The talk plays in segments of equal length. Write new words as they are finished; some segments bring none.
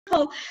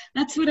Oh,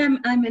 that's what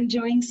I'm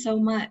enjoying so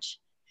much.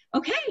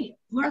 Okay,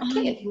 we're on,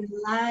 we're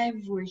live,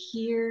 we're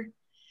here.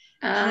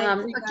 Hi, Okay,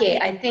 everybody,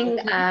 I and think,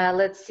 welcome.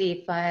 let's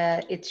see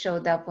if it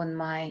showed up on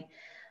my,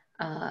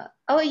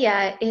 oh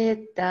yeah,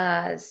 it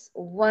does.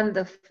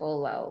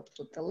 Wonderful. I'll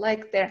put the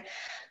like there.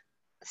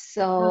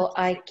 So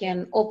I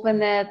can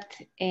open it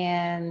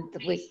and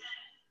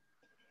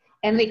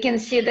we can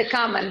see the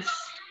comments.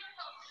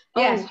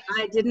 Oh,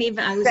 I didn't even,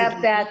 I was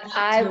Except that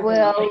I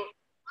will,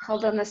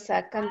 hold on a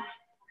second.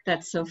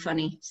 That's so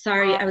funny.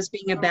 Sorry, I was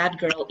being a bad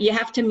girl. You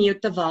have to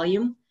mute the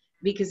volume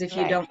because if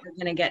you don't, we're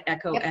going to get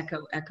echo,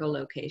 echo, echo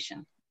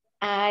location.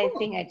 I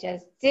think I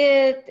just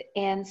did.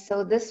 And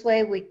so this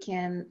way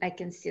I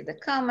can see the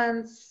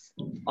comments.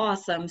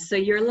 Awesome. So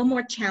you're a little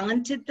more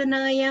talented than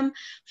I am.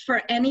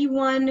 For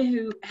anyone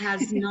who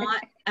has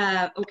not,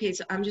 okay,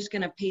 so I'm just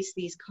going to paste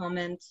these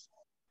comments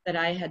that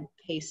I had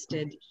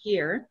pasted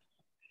here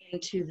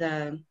into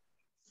the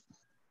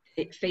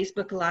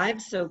Facebook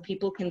Live so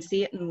people can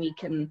see it and we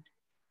can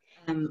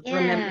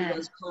remember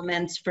those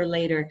comments for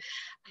later.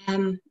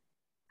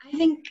 I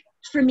think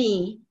for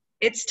me,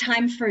 it's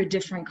time for a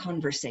different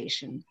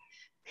conversation.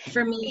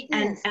 For me,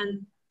 and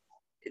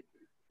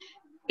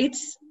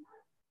it's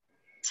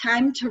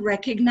time to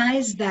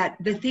recognize that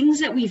the things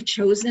that we've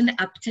chosen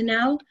up to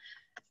now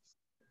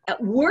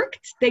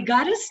worked. They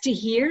got us to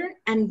here,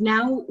 and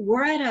now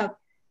we're at a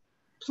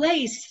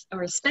place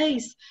or a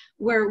space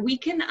where we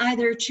can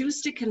either choose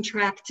to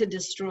contract, to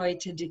destroy,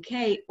 to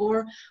decay,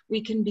 or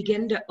we can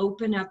begin to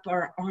open up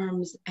our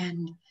arms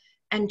and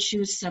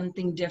choose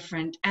something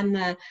different. And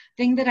the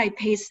thing that I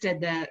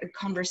pasted, the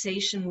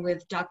conversation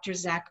with Dr.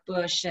 Zach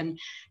Bush and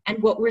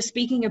what we're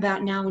speaking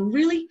about now, and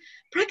really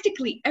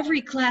practically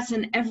every class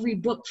and every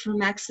book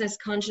from Access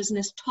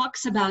Consciousness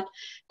talks about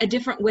a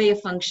different way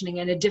of functioning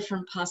and a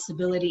different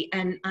possibility.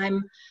 And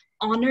I'm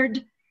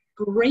honored,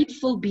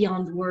 grateful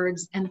beyond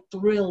words, and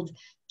thrilled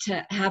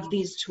to have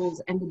these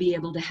tools and to be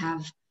able to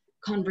have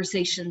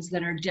conversations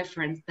that are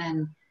different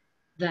than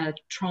the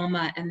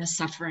trauma and the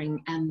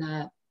suffering and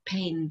the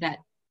pain that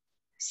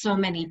so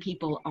many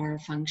people are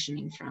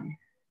functioning from.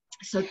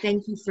 So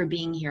thank you for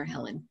being here,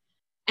 Helen.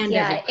 And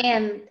everybody.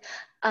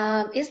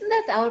 And isn't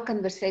that our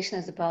conversation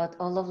is about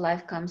all of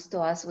life comes to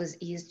us with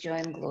ease, joy,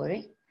 and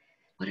glory?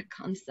 What a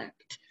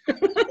concept.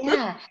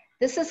 Yeah,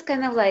 this is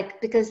kind of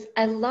like, because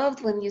I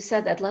loved when you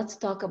said that, let's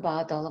talk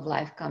about all of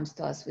life comes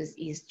to us with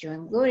ease, joy,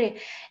 and glory.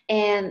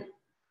 And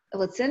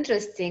what's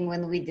interesting,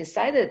 when we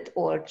decided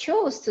or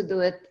chose to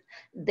do it,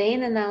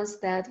 Dane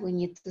announced that we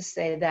need to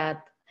say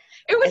that.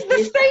 It was the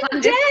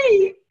same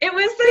day. It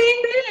was the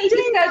same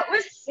day. That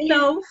was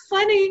so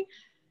funny.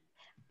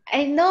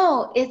 I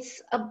know.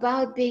 It's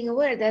about being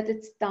aware that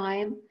it's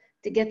time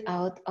to get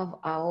out of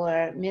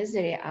our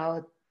misery,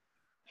 out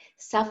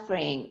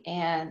suffering.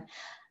 And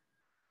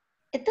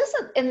it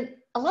doesn't, and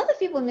a lot of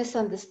people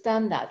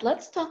misunderstand that.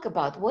 Let's talk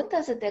about what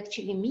does it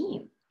actually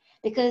mean?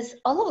 Because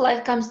all of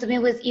life comes to me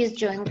with ease,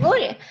 joy, and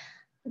glory.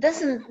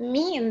 Doesn't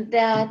mean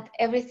that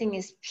everything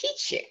is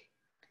peachy.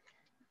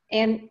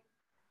 And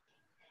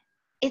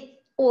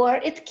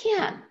it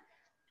can,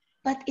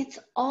 but it's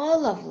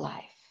all of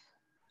life.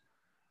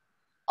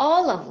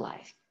 All of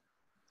life.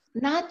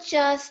 Not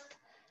just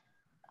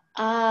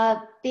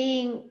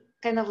being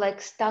kind of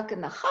like stuck in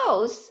the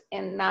house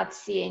and not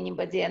see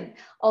anybody, and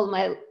all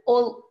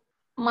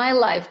my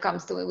life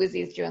comes to me with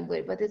ease, joy, and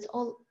glory, but it's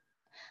all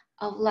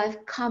of life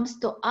comes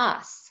to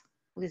us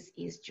with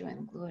ease, joy,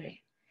 and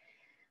glory.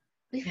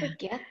 We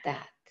forget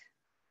that.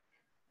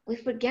 We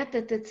forget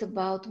that it's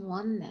about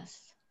oneness.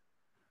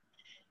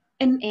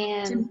 And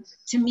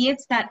to me,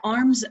 it's that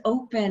arms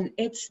open.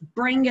 It's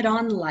bring it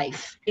on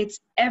life. It's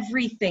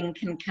everything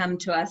can come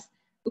to us.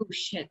 Oh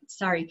shit,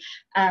 sorry.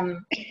 My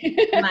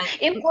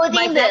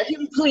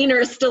vacuum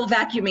cleaner is still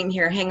vacuuming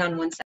here. Hang on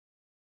one second.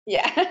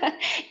 Yeah,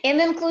 and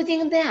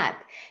including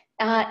that,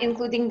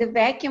 including the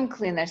vacuum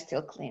cleaner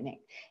still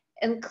cleaning,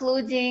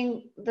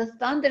 including the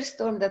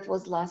thunderstorm that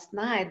was last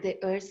night. The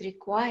earth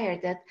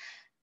required that.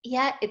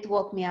 Yeah, it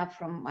woke me up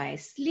from my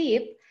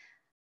sleep,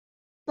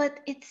 but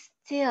it's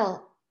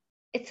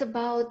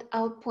about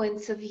our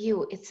points of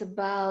view. It's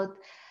about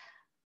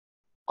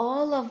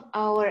all of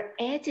our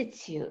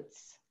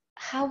attitudes,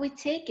 how we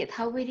take it,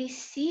 how we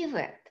receive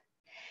it.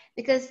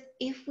 Because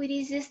if we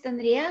resist and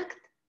react,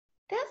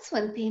 that's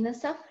when pain and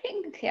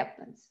suffering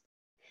happens.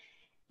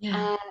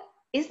 Yeah.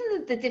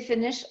 Isn't it the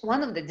definition,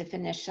 one of the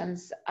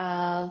definitions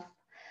of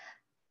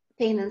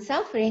pain and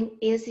suffering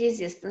is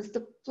resistance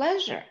to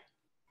pleasure.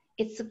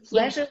 It's the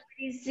pleasure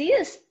we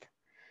resist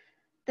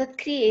that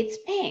creates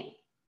pain.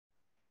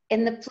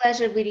 And the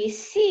pleasure we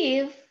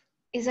receive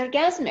is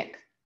orgasmic.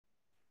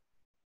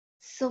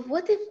 So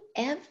what if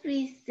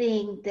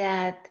everything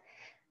that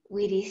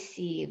we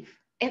receive,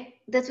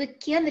 that we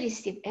can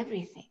receive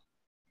everything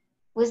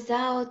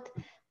without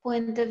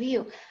point of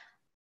view?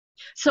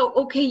 So,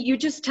 okay, you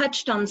just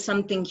touched on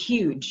something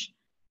huge.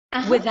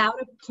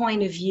 Without a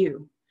point of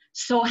view.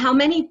 So how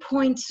many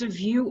points of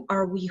view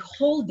are we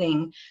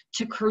holding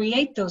to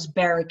create those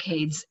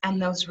barricades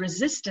and those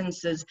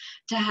resistances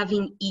to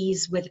having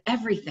ease with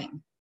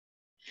everything?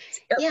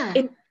 Yeah.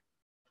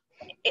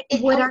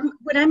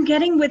 What I'm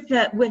getting with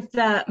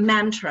the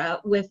mantra,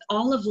 with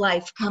all of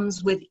life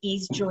comes with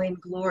ease, joy, and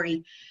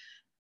glory.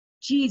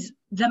 Geez,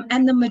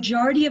 the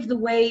majority of the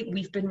way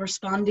we've been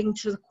responding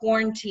to the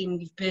quarantine,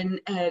 we've been,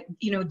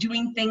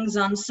 doing things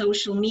on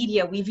social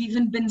media. We've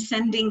even been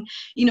sending,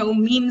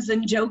 memes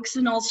and jokes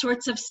and all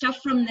sorts of stuff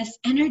from this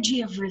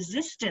energy of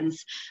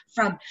resistance,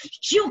 from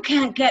you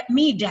can't get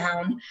me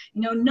down,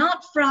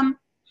 not from,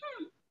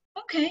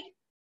 okay,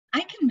 I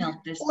can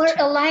melt this. Or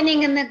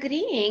aligning and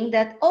agreeing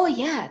that, oh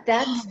yeah,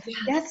 that's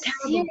terrible.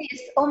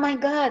 serious. Oh my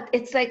God,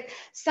 it's like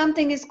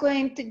something is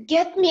going to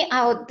get me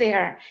out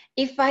there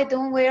if I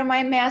don't wear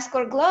my mask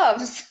or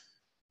gloves.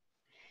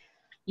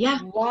 Yeah.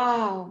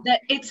 Wow.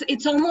 That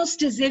it's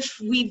almost as if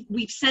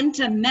we've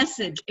sent a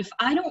message. If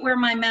I don't wear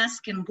my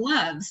mask and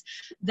gloves,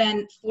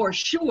 then for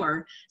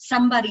sure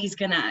somebody's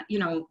gonna,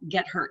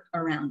 get hurt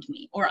around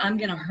me, or I'm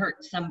gonna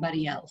hurt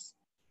somebody else.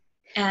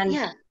 And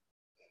yeah.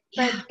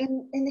 But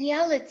in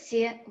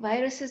reality,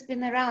 virus has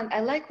been around.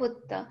 I like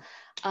what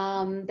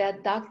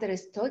that doctor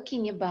is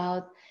talking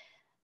about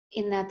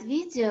in that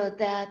video,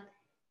 that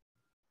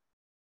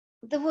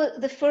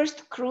the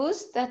first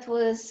cruise that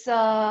was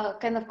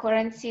kind of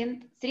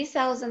quarantined,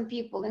 3,000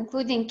 people,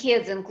 including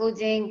kids,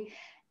 including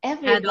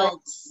everybody.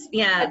 Adults,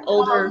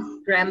 older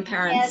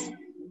grandparents. And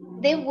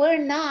they were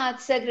not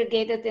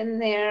segregated in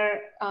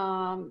their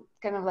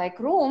kind of like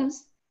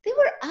rooms. They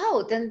were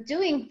out and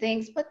doing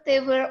things, but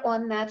they were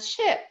on that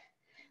ship.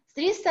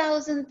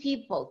 3,000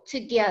 people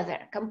together,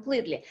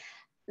 completely.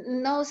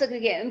 No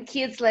segregation,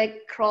 kids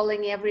like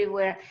crawling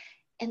everywhere.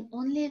 And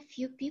only a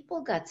few people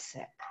got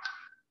sick.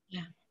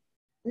 Yeah.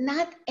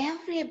 Not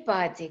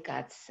everybody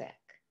got sick.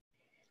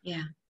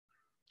 Yeah.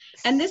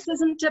 And this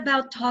isn't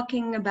about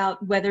talking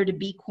about whether to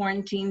be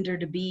quarantined or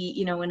to be,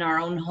 in our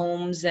own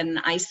homes and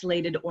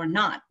isolated or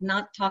not.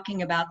 Not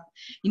talking about,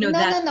 No, we're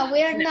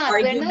not.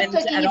 We're not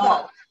talking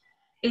about.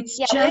 It's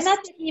we're not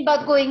talking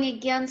about going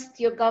against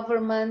your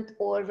government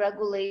or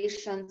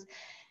regulations.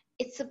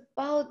 It's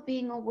about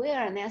being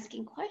aware and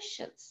asking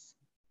questions.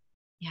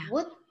 Yeah.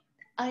 What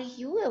are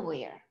you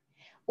aware?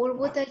 Or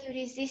what are you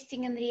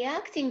resisting and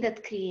reacting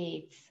that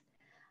creates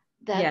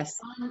that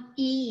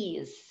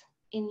unease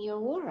in your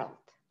world?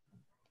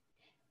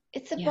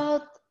 It's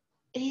about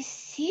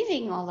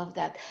receiving all of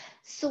that.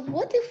 So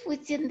what if we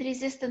didn't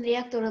resist and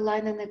react or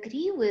align and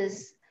agree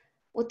with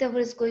whatever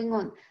is going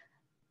on?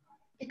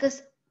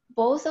 Because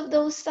both of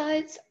those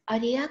sides are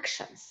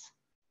reactions.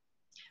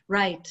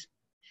 Right.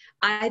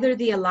 Either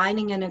the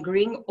aligning and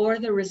agreeing or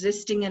the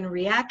resisting and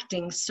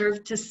reacting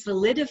serve to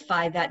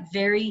solidify that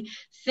very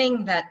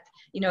thing that,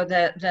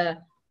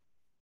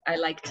 I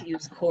like to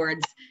use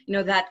chords,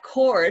 that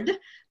chord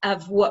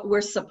of what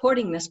we're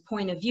supporting, this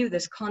point of view,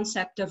 this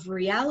concept of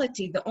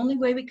reality. The only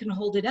way we can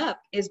hold it up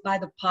is by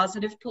the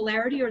positive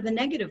polarity or the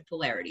negative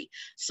polarity.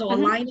 So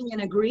aligning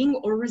and agreeing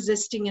or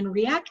resisting and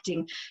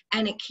reacting,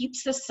 and it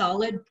keeps a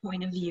solid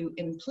point of view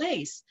in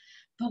place.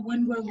 But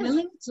when we're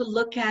willing to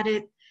look at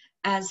it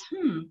as,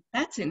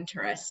 that's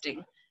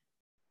interesting.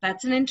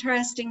 That's an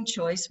interesting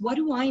choice. What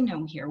do I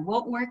know here?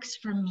 What works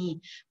for me?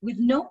 With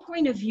no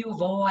point of view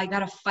of, I got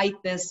to fight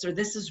this, or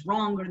this is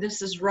wrong, or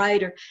this is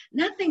right, or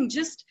nothing,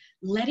 just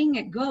letting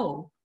it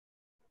go.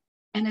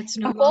 And it's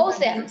no from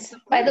both ends.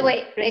 By the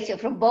way, Rachel,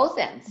 from both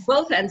ends.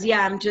 Both ends,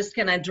 yeah. I'm just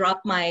going to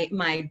drop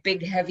my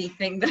big heavy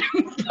thing that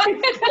I'm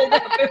pulled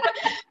up.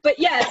 But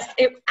yes,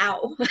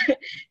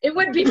 it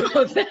would be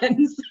both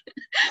ends.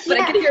 But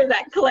I could hear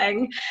that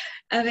clang.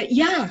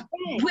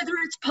 Whether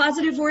it's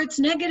positive or it's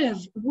negative,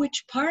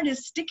 which part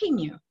is sticking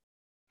you?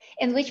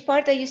 And which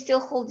part are you still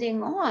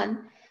holding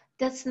on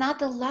that's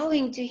not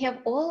allowing to have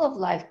all of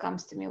life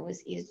comes to me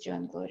with ease, joy,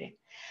 and glory?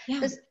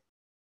 Because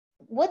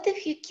what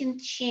if you can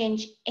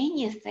change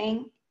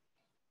anything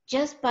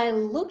just by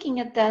looking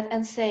at that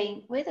and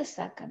saying, wait a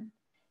second,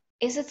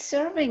 is it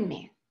serving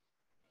me?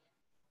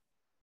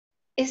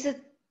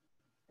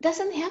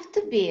 Doesn't have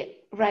to be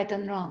right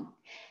and wrong,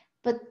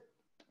 but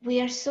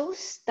we are so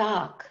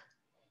stuck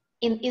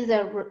in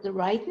either the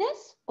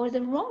rightness or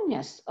the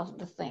wrongness of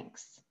the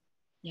things.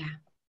 Yeah.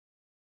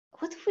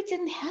 What if we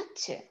didn't have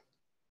to?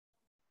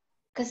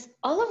 Because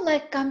all of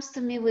life comes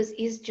to me with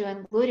ease, joy,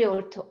 and glory,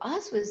 or to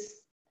us with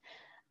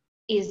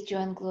ease, joy,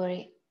 and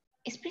glory.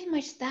 It's pretty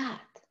much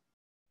that.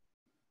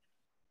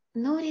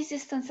 No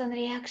resistance and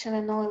reaction,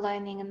 and no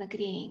aligning and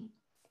agreeing.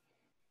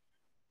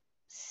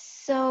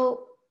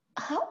 So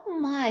how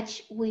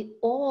much we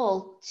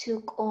all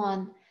took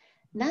on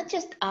not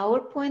just our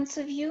points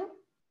of view,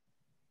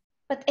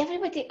 but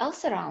everybody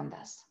else around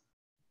us.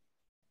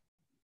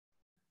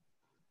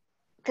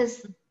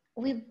 Because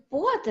we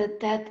bought it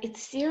that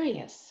it's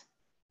serious.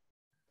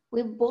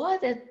 We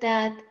bought it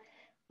that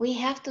we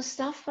have to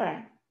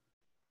suffer.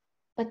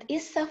 But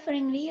is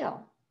suffering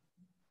real?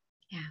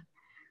 Yeah.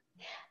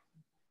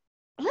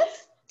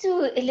 Let's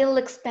do a little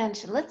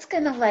expansion. Let's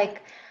kind of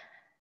like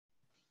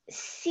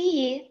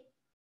see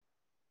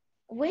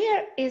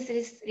where is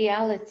this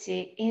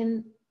reality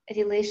in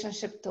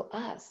relationship to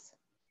us?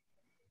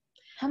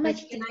 How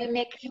much did we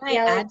make Can I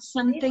reality? add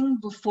something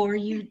before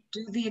you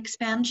do the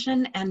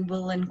expansion, and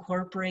we'll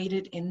incorporate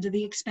it into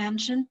the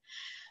expansion?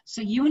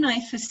 So you and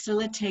I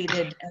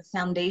facilitated a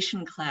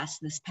foundation class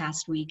this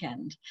past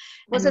weekend.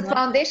 Was And it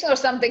foundation or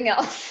something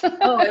else?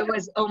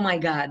 oh my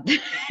God.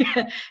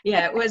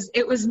 Yeah,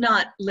 it was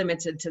not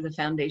limited to the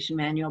foundation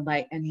manual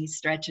by any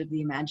stretch of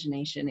the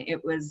imagination.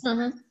 It was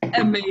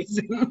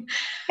amazing.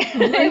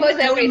 It was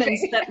Elements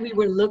everything. that we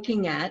were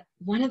looking at,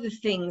 one of the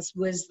things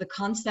was the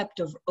concept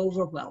of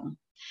overwhelm.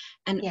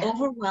 And Yeah.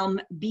 overwhelm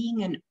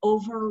being an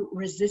over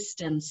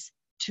resistance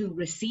to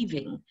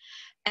receiving.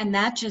 And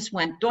that just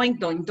went doing,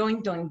 doing,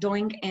 doing, doing,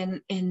 doing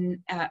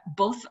in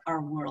both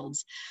our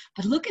worlds.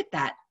 But look at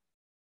that.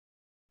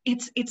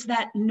 It's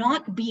that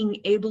not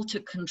being able to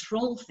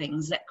control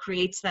things that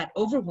creates that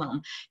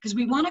overwhelm, because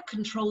we want to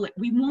control it.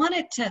 We want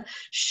it to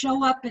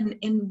show up in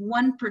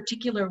one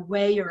particular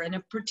way, or in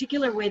a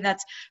particular way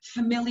that's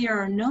familiar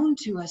or known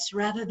to us,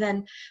 rather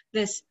than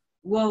this,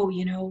 whoa,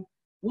 you know,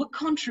 what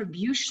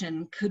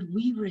contribution could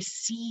we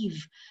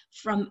receive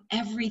from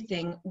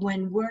everything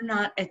when we're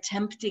not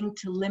attempting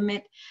to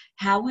limit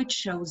how it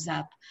shows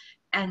up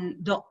and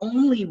the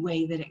only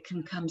way that it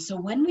can come. So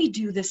when we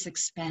do this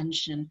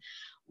expansion,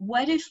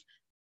 what if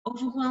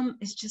overwhelm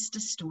is just a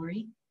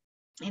story?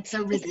 It's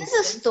a resistance. It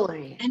is a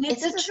story. And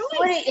it's it is a choice.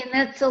 Story,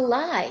 and it's a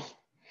lie.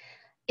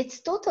 It's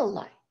total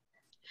lie.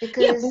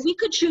 Because yeah, but we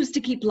could choose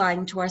to keep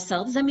lying to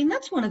ourselves. I mean,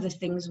 that's one of the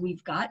things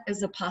we've got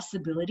as a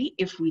possibility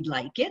if we'd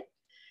like it.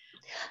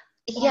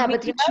 Yeah,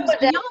 but remember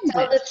that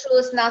tell the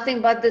truth,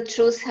 nothing but the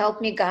truth,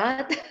 help me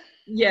God.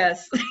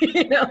 Yes.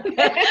 You know,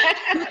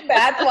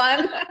 that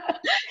one.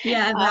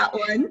 Yeah, that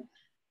one.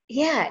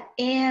 Yeah,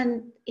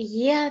 and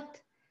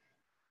yet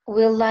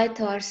we lie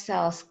to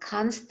ourselves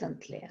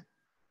constantly.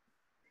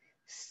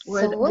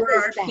 We're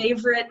our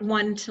favorite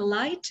one to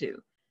lie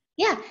to.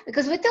 Yeah,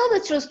 because we tell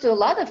the truth to a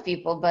lot of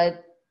people,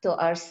 but to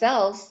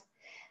ourselves,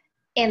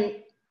 and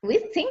we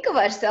think of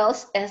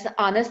ourselves as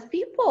honest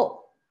people.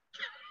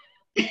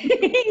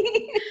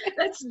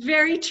 That's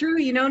very true,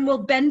 you know, and we'll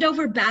bend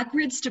over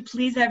backwards to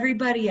please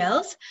everybody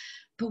else,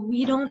 but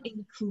we don't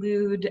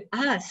include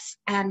us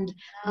and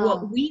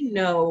what we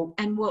know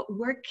and what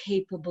we're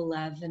capable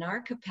of and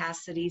our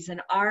capacities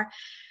and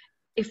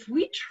if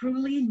we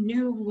truly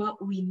knew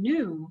what we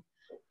knew,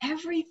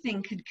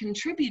 everything could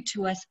contribute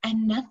to us,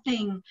 and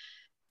nothing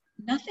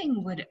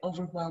would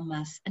overwhelm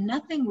us, and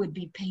nothing would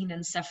be pain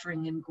and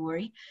suffering and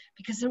glory,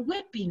 because there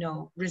would be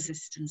no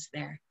resistance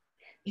there.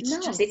 It's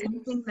just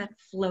something that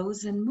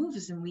flows and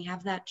moves, and we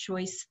have that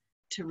choice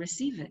to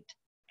receive it.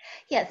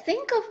 Yeah,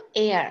 think of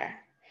air.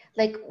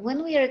 Like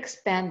when we are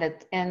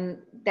expanded,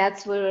 and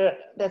that's why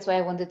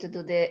I wanted to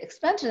do the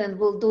expansion, and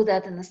we'll do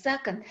that in a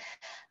second.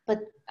 But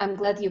I'm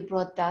glad you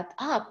brought that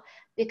up,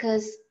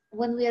 because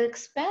when we are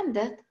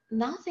expanded,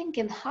 nothing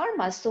can harm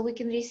us, so we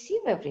can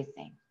receive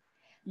everything.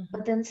 Mm-hmm.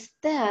 But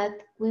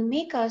instead, we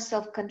make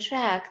ourselves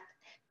contract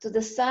to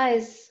the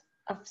size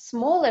of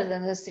smaller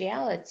than this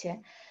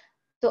reality,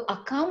 to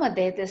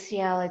accommodate this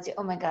reality.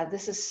 Oh my God,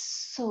 this is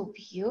so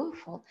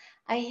beautiful.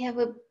 I have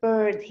a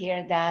bird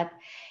here that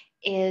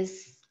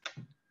is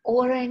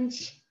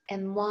orange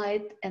and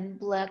white and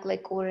black,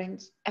 like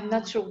orange. I'm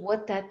not sure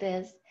what that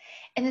is.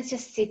 And it's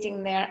just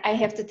sitting there. I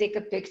have to take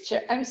a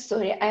picture. I'm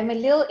sorry. I'm a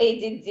little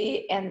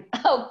ADD, and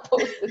I'll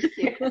post it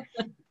here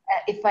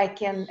if I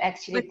can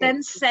actually. But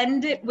then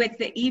send it with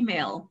the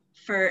email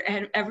for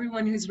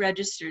everyone who's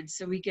registered,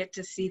 so we get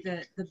to see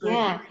the bird.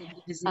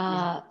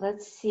 Yeah.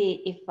 Let's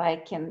see if I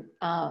can.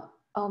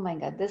 Oh my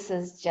God, this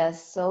is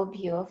just so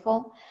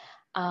beautiful.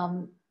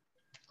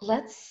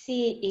 Let's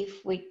see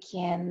if we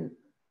can.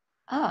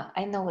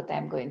 I know what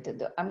I'm going to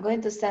do. I'm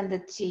going to send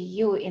it to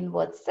you in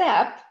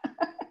WhatsApp.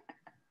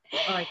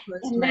 I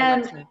closed my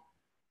WhatsApp.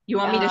 You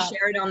want me to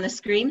share it on the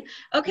screen?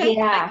 Okay,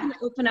 yeah. I can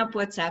open up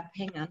WhatsApp.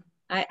 Hang on.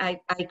 I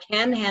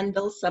can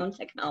handle some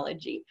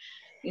technology.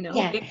 You know,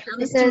 it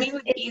comes to me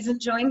with ease and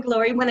joy and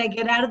glory when I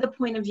get out of the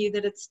point of view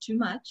that it's too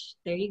much.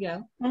 There you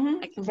go.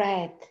 Mm-hmm.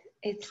 Right.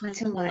 It's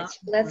too much.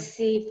 Let's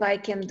see if I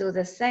can do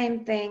the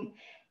same thing.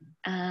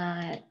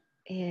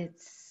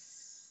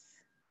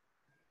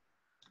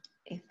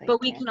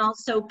 We can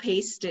also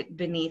paste it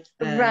beneath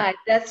the... Right.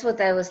 That's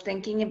what I was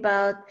thinking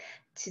about,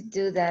 to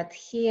do that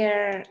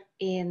here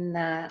in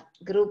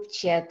group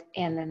chat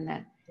and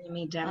then... Let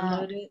me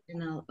download it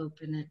and I'll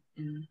open it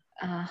in...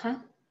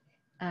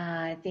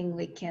 I think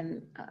we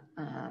can...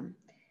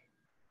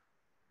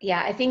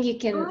 yeah, I think you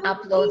can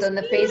upload on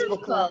the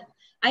Facebook Live.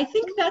 I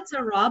think that's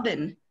a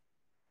robin.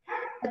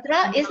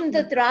 But isn't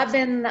it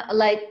robin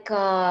like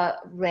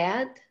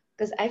red?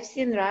 Because I've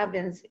seen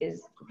robins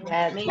is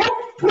red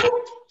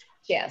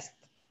chest.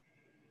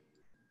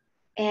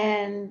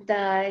 And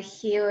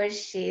he or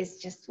she is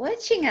just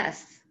watching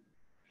us.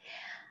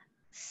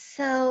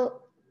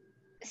 So,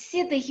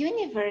 see, the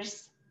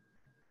universe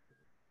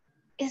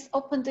is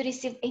open to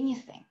receive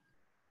anything.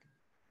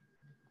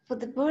 For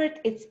the bird,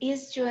 it's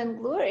ease, joy, and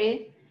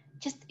glory,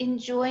 just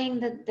enjoying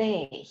the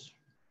day.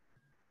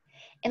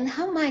 And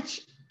how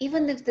much,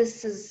 even if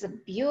this is a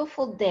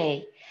beautiful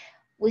day,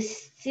 we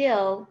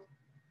still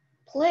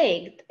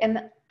plagued,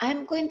 and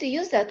I'm going to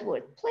use that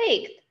word,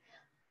 plagued,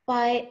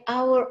 by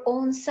our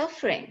own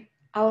suffering,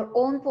 our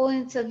own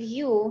points of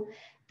view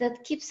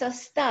that keeps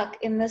us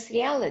stuck in this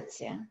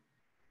reality.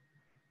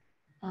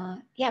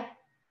 Yep,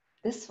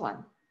 this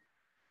one.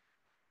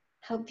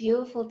 How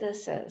beautiful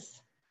this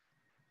is.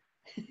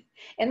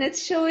 And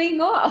it's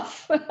showing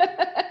off.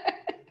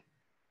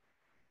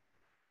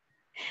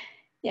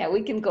 Yeah,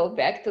 we can go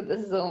back to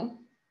the Zoom.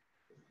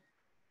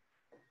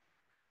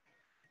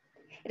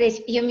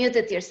 Rach, you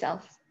muted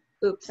yourself.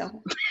 Oops.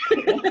 So.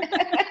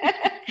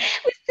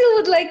 We still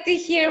would like to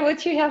hear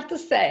what you have to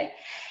say.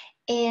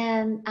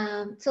 And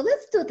so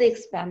let's do the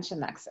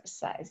expansion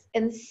exercise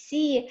and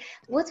see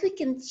what we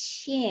can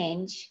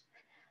change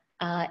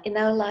in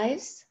our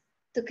lives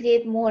to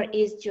create more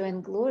ease, joy,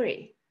 and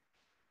glory.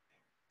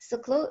 So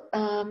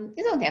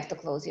you don't have to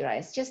close your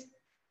eyes, just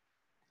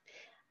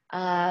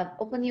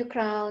open your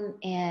crown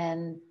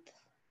and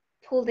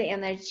pull the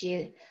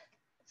energy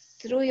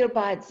through your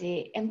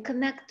body and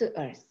connect to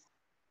earth.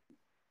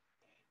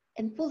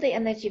 And pull the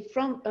energy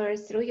from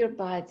earth through your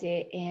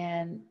body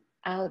and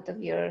out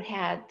of your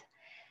head,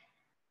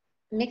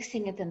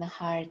 mixing it in the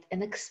heart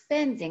and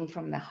expanding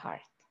from the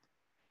heart.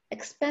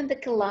 Expand a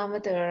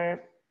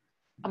kilometer,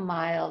 a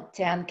mile,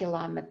 10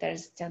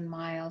 kilometers, 10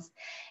 miles,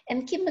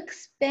 and keep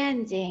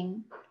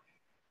expanding.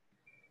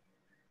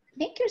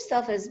 Make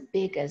yourself as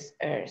big as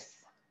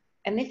earth.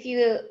 And if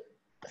you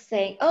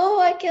say,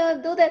 oh, I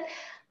cannot do that,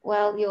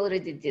 well, you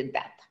already did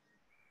that.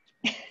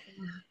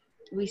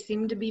 We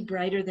seem to be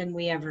brighter than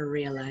we ever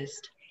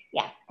realized.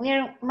 Yeah, we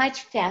are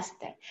much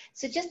faster.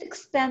 So just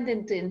expand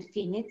into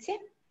infinity.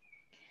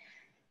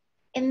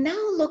 And now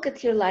look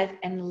at your life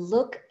and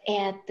look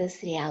at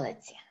this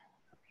reality.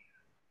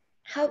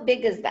 How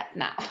big is that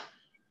now?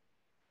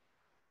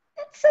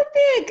 That's so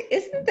big,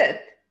 isn't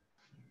it?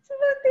 It's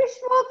very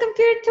small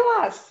compared to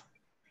us.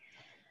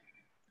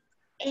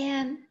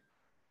 And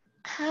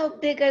how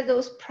big are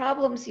those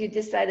problems you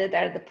decided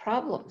are the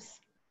problems?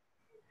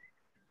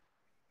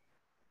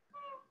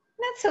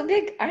 Not so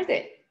big, are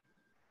they?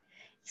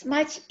 It's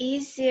much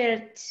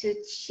easier to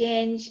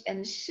change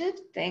and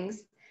shift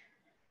things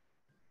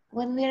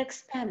when we're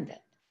expanded.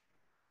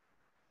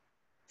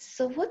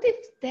 So what if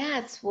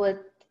that's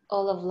what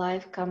all of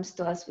life comes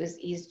to us with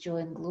ease, joy,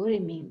 and glory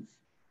means?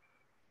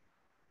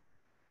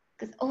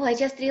 Because, oh, I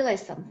just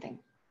realized something.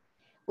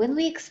 When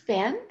we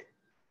expand,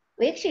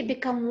 we actually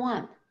become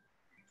one.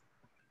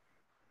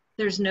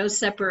 There's no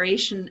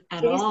separation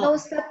at all. There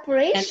is no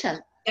separation.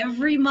 And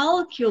every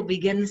molecule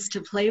begins to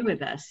play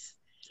with us,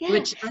 yeah.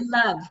 Which I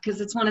love,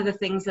 because it's one of the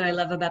things that I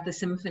love about the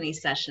symphony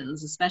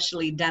sessions,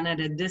 especially done at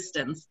a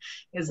distance,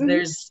 is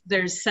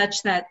there's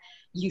such that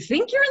you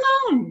think you're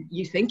alone.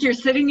 You think you're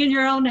sitting in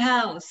your own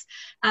house.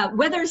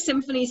 Whether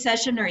symphony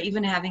session or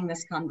even having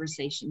this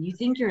conversation, you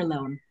think you're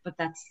alone, but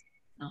that's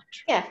not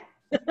true. Yeah.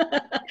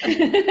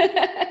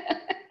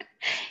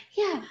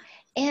 Yeah.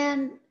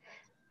 And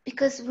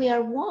because we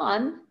are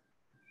one,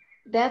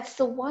 that's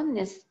the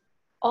oneness,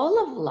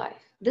 all of life.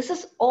 This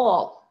is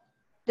all.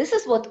 This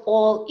is what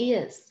all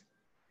is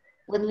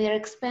when we are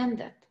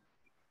expanded.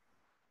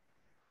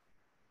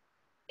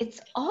 It's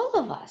all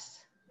of us.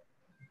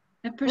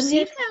 I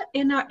perceive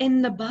that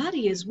in the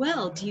body as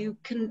well.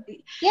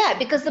 Yeah,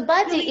 because the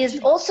body is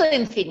also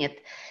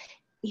infinite.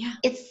 Yeah.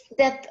 It's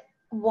that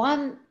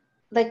one,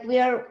 like we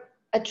are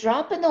a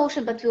drop in the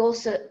ocean, but we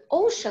also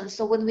ocean.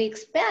 So when we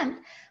expand,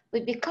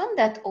 we become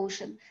that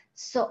ocean.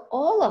 So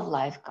all of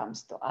life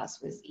comes to us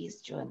with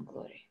ease, joy, and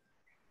glory.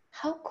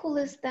 How cool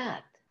is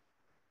that?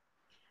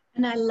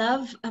 And I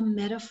love a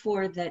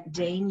metaphor that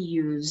Dane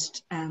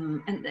used,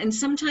 and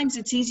sometimes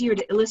it's easier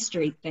to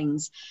illustrate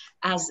things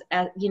as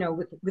you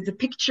know, with the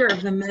picture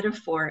of the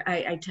metaphor.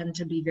 I tend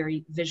to be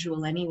very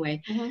visual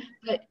anyway. Mm-hmm.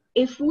 But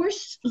if we're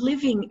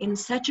living in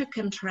such a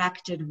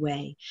contracted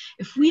way,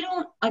 if we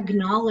don't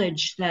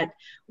acknowledge that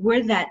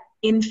we're that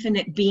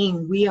infinite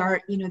being, we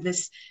are, you know,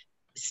 this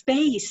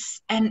space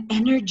and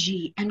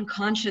energy and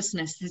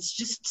consciousness that's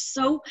just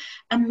so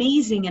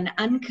amazing and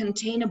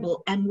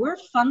uncontainable, and we're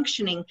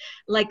functioning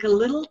like a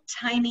little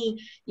tiny,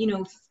 you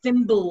know,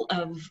 thimble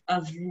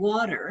of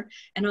water,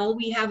 and all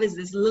we have is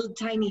this little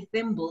tiny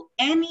thimble.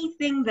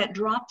 Anything that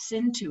drops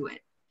into it,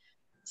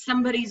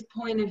 somebody's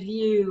point of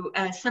view,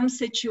 some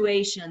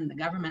situation, the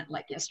government,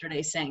 like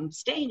yesterday, saying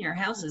stay in your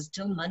houses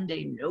till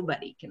Monday,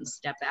 nobody can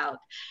step out,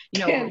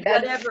 you know,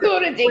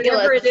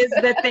 whatever it is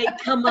that they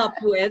come up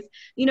with,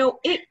 you know,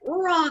 it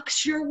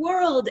rocks your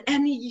world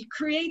and you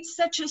create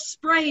such a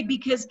spray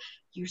because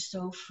you're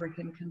so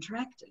freaking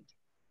contracted.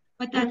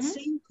 But that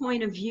same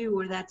point of view,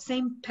 or that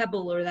same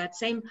pebble, or that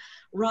same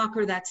rock,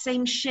 or that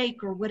same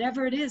shake, or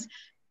whatever it is,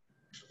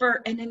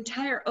 for an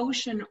entire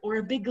ocean or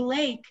a big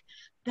lake,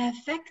 the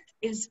effect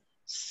is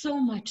so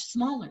much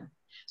smaller.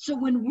 So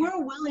when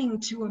we're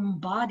willing to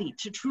embody,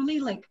 to truly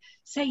like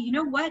say, you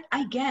know what,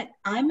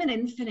 I'm an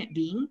infinite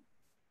being,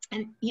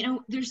 and you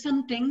know, there's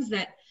some things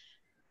that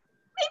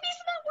maybe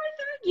it's not worth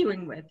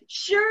arguing with.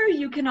 Sure,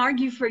 you can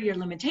argue for your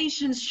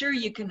limitations. Sure,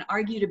 you can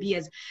argue to be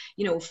as,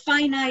 you know,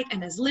 finite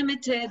and as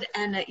limited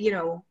and, you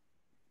know,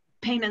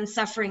 pain and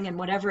suffering and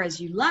whatever as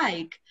you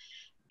like.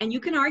 And you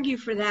can argue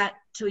for that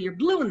till you're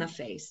blue in the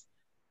face.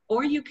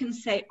 Or you can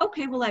say,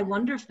 okay, well, I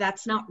wonder if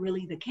that's not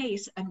really the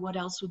case, and what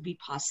else would be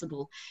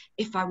possible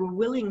if I were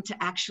willing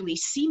to actually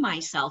see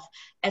myself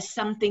as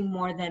something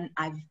more than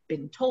I've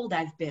been told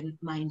I've been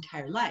my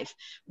entire life.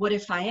 What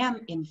if I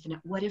am infinite?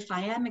 What if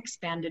I am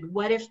expanded?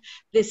 What if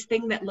this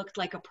thing that looked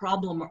like a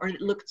problem or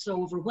it looked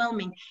so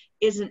overwhelming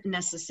isn't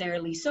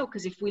necessarily so?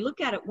 Because if we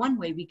look at it one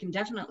way, we can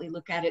definitely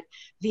look at it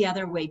the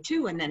other way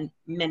too, and then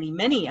many,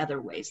 many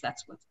other ways.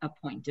 That's what a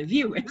point of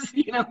view is.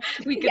 You know,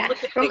 we can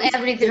look at from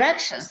every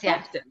direction.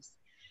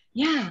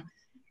 Yeah.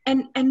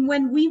 And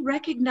when we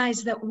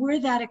recognize that we're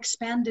that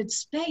expanded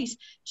space,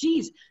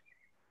 geez,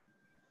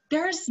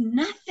 there's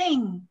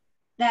nothing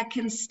that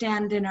can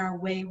stand in our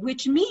way,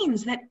 which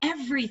means that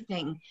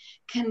everything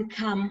can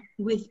come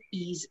with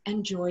ease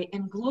and joy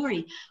and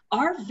glory.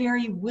 Our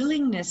very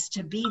willingness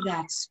to be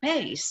that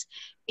space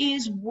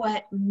is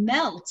what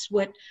melts,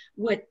 what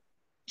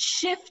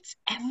shifts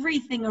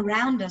everything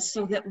around us,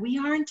 so that we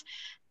aren't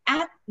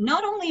at,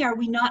 not only are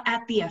we not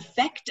at the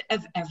effect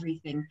of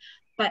everything,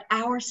 but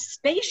our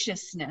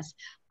spaciousness,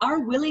 our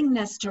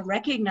willingness to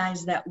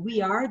recognize that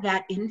we are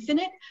that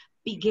infinite,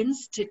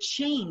 begins to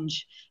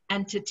change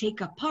and to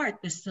take apart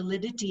the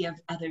solidity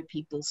of other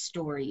people's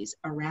stories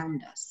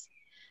around us.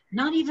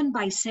 Not even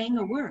by saying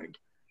a word,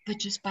 but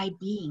just by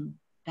being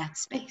that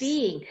space.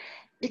 Being,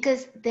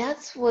 because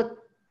that's what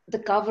the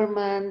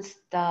governments,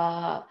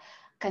 the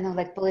kind of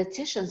like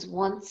politicians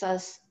wants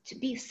us to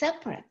be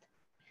separate.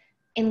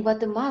 In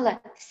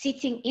Guatemala,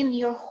 sitting in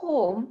your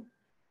home,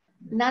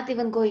 not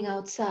even going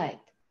outside.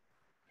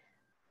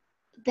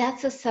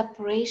 That's a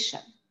separation.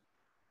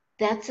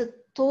 That's a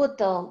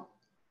total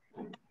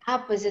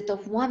opposite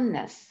of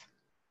oneness.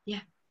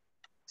 Yeah.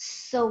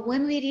 So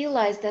when we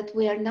realize that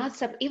we are not,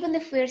 even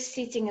if we're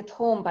sitting at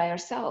home by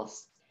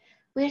ourselves,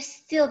 we're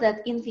still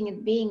that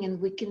infinite being, and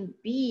we can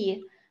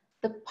be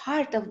the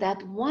part of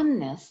that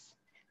oneness,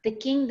 the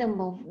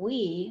kingdom of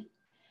we,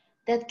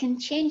 that can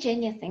change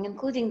anything,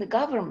 including the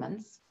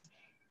governments,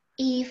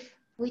 if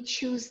we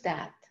choose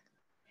that.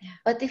 Yeah.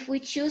 But if we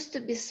choose to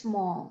be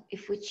small,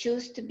 if we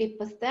choose to be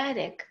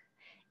pathetic,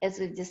 as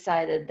we've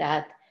decided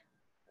that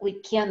we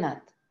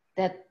cannot,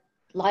 that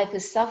life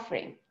is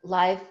suffering,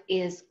 life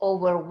is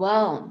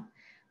overwhelmed,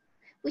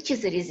 which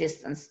is a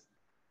resistance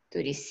to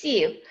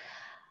receive.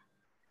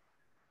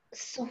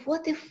 So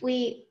what if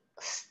we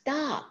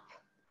stop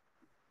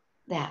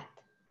that?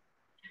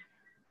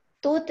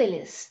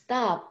 Totally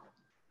stop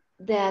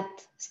that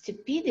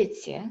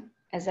stupidity,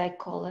 as I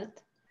call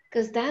it,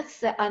 because that's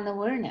the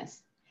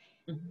unawareness.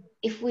 Mm-hmm.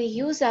 If we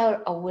use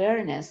our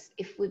awareness,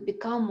 if we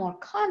become more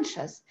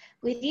conscious,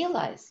 we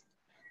realize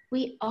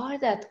we are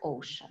that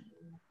ocean.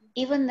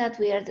 Even that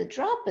we are the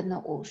drop in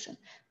the ocean,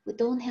 we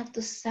don't have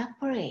to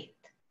separate.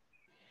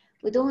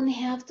 We don't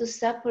have to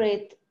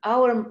separate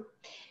our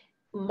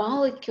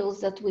molecules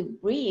that we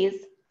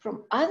breathe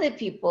from other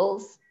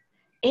people's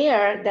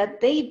air that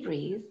they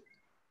breathe,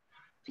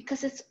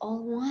 because it's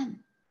all one.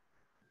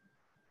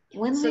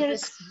 When so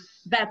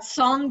that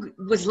song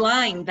was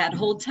lying that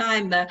whole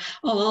time, the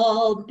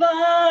all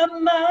by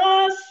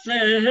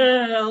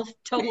myself,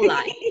 total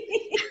lie.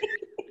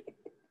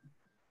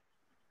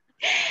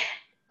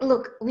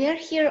 Look, we are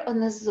here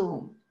on a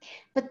Zoom,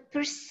 but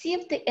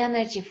perceive the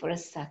energy for a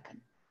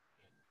second.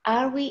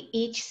 Are we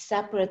each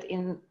separate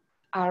in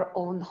our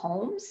own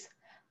homes,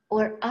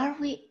 or are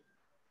we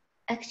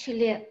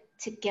actually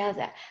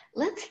together?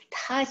 Let's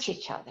touch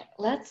each other.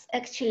 Let's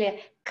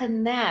actually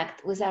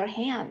connect with our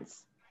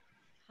hands.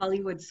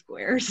 Hollywood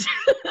Squares.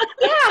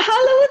 Yeah,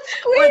 Hollywood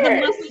Squares. Or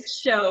the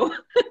Muppet Show.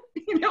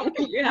 You know,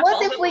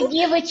 what if we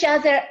give each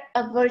other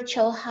a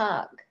virtual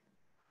hug?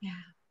 Yeah.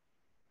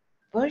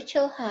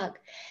 Virtual hug.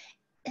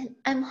 And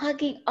I'm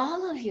hugging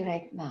all of you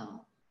right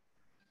now.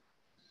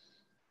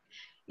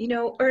 You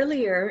know,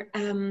 earlier,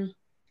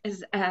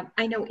 as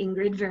I know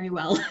Ingrid very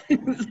well.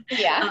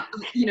 Yeah.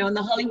 You know, in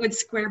the Hollywood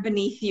Square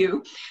beneath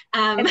you.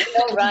 And I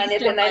know run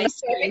it, and I know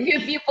a few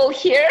people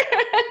here.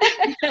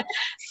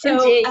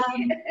 So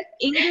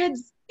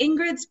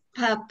Ingrid's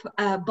pup,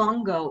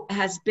 Bongo,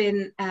 has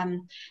been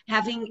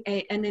having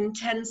an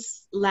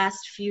intense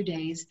last few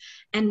days.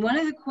 And one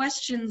of the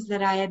questions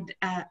that I had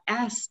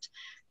asked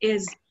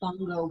is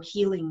Bongo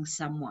healing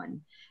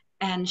someone?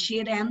 And she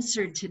had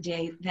answered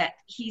today that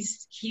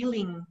he's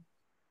healing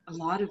a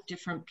lot of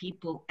different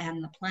people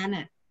and the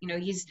planet. You know,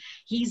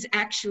 he's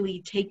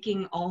actually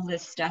taking all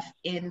this stuff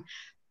in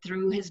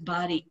through his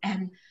body.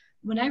 And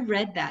when I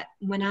read that,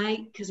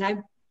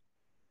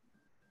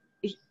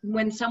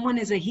 when someone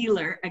is a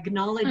healer,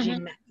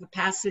 acknowledging that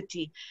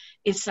capacity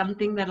is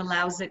something that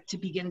allows it to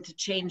begin to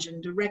change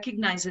and to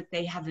recognize that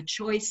they have a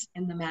choice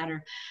in the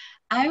matter.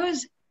 I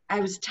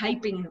was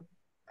typing,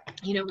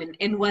 you know,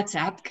 in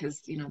WhatsApp,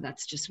 because, you know,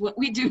 that's just what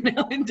we do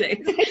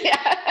nowadays.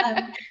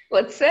 Yeah.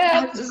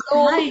 WhatsApp,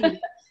 Zoom.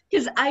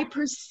 Because I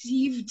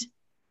perceived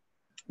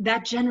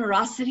that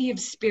generosity of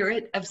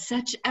spirit of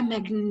such a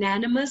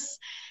magnanimous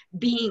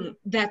being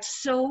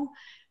that's so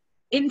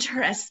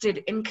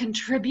interested in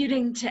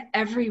contributing to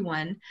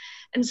everyone.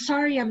 And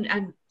sorry,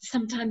 I'm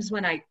sometimes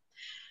when I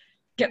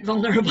get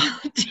vulnerable,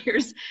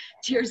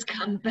 tears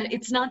come, but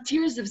it's not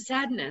tears of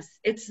sadness.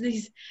 It's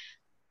these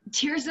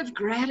tears of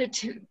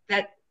gratitude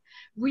that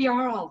we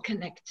are all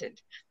connected,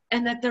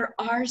 and that there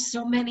are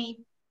so many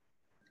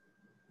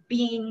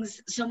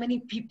beings, so many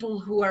people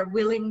who are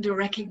willing to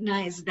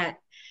recognize that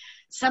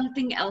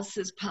something else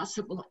is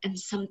possible and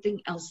something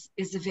else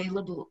is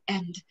available,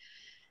 and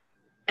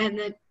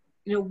that,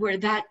 you know, we're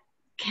that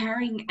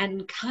caring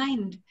and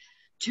kind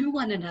to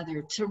one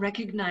another, to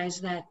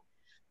recognize that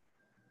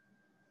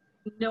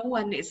no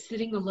one is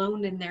sitting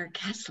alone in their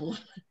castle.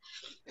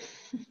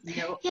 You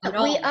know,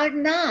 Yeah, we are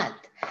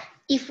not.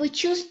 If we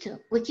choose to,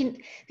 we can,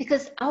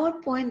 because our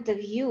point of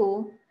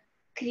view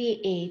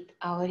create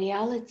our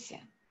reality.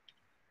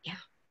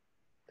 Yeah.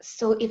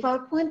 So if our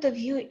point of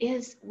view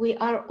is we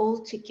are all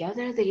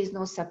together, there is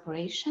no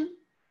separation,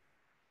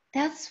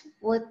 that's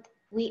what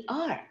we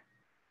are.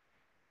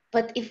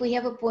 But if we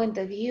have a point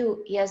of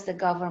view, yes, the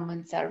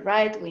governments are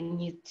right, we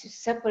need to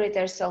separate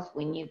ourselves,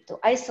 we need to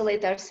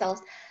isolate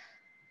ourselves,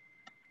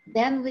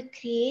 then we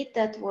create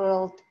that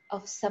world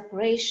of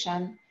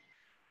separation,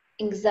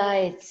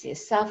 anxiety,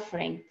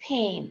 suffering,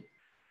 pain.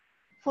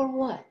 For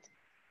what?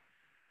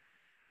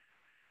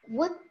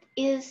 What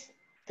is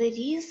the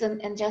reason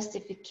and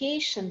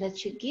justification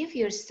that you give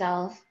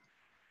yourself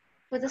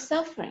for the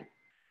suffering?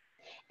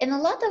 And a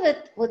lot of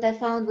it, what I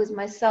found with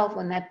myself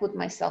when I put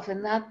myself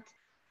in that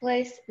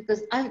place,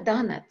 because I've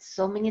done it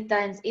so many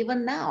times,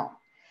 even now,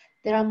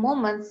 there are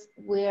moments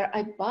where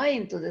I buy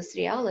into this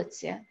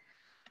reality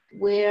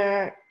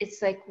where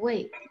it's like,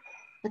 wait,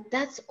 but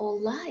that's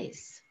all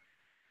lies.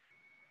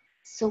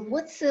 So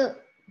what's the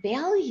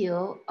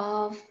value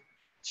of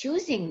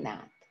choosing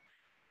that?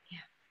 Yeah.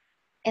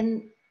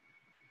 And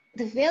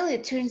the value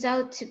turns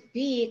out to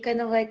be kind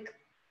of like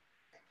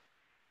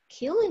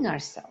killing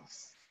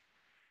ourselves.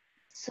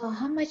 So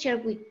how much are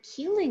we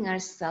killing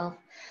ourselves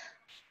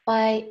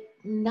by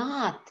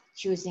not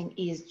choosing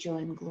ease, joy,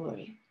 and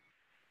glory?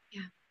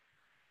 Yeah.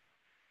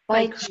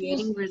 By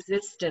creating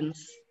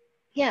resistance.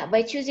 Yeah,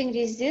 by choosing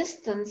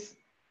resistance.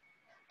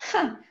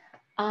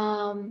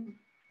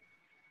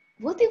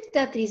 What if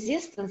that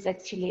resistance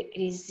actually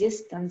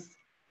resistance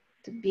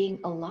to being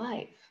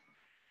alive?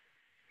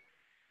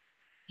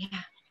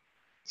 Yeah.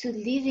 To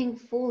living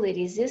fully,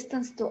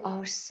 resistance to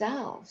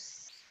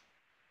ourselves.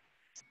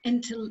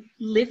 And to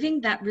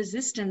living that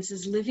resistance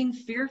is living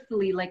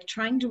fearfully, like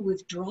trying to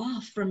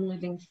withdraw from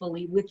living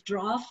fully,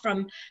 withdraw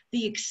from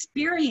the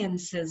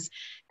experiences.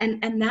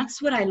 And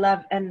that's what I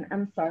love. And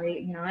I'm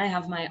sorry, you know, I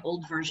have my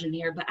old version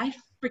here, but I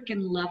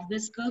freaking love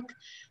this book,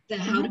 the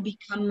How to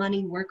Become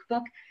Money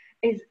Workbook.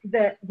 Is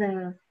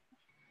the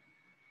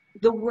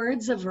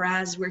words of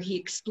Raz, where he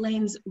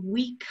explains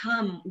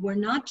we're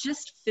not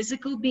just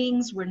physical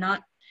beings, we're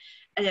not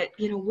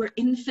we're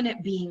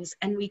infinite beings,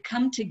 and we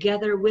come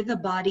together with a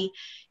body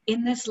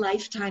in this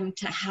lifetime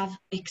to have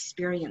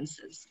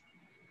experiences.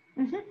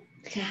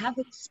 To have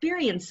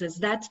experiences.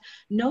 That's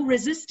no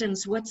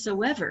resistance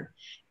whatsoever,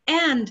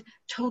 and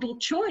total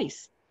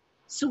choice.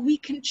 So we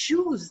can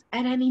choose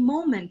at any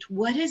moment,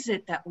 what is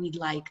it that we'd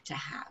like to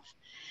have?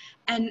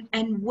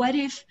 And what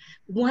if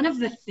one of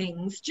the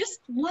things, just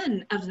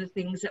one of the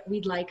things that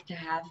we'd like to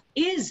have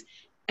is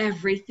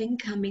everything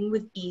coming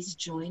with ease,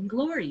 joy, and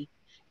glory?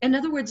 In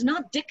other words,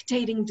 not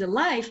dictating to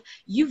life,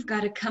 you've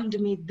got to come to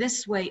me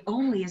this way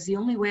only is the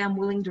only way I'm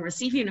willing to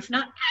receive you. And if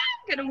not,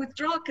 I'm going to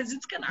withdraw because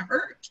it's going to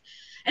hurt.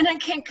 And I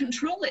can't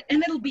control it.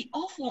 And it'll be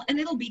awful and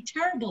it'll be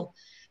terrible.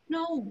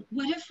 No,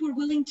 what if we're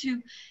willing to,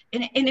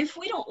 and if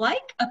we don't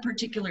like a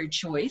particular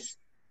choice,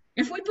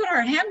 if we put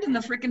our hand in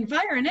the freaking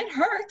fire and it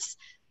hurts,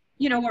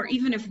 you know, or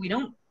even if we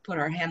don't put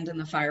our hand in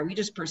the fire, we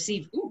just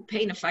perceive, ooh,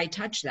 pain if I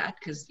touch that,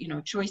 because, you know,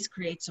 choice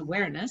creates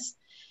awareness.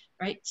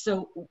 Right?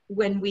 So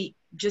when we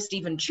just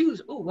even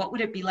choose, oh, what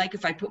would it be like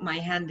if I put my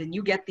hand, and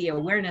you get the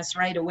awareness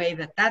right away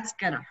that that's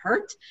going to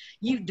hurt,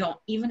 you don't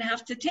even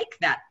have to take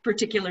that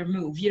particular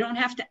move. You don't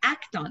have to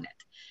act on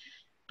it.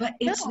 But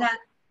it's that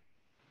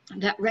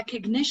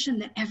recognition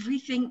that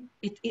everything,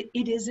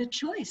 it is a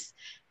choice,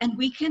 and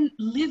we can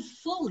live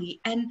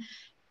fully, and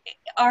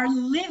our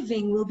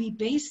living will be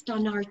based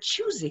on our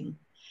choosing.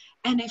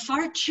 And if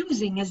our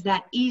choosing is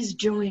that ease,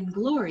 joy, and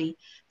glory,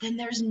 then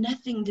there's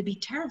nothing to be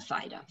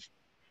terrified of.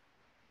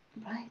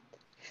 Right.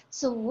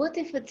 So what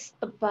if it's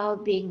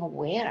about being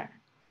aware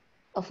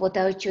of what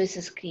our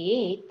choices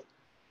create,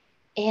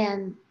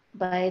 and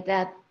by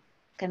that,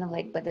 kind of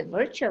like by the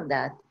virtue of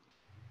that,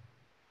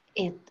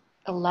 it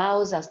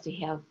allows us to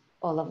have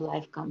all of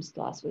life comes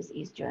to us with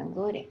ease, joy, and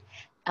glory.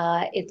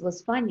 It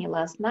was funny,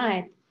 last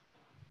night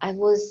I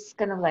was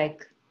kind of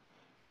like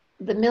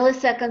the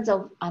milliseconds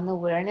of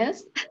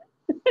unawareness.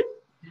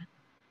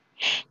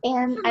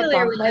 And I Familiar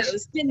bumped with my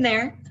those. Been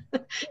there,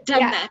 done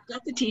that,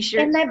 got the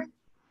t-shirt. And I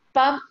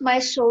bumped my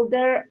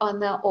shoulder on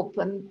the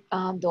open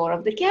door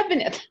of the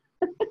cabinet.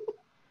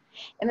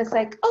 And it's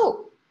like,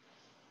 oh,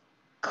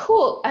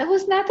 cool. I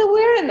was not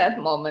aware in that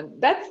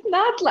moment. That's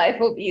not life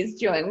of ease,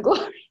 joy, and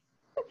glory.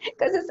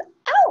 Because it's,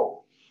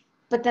 oh.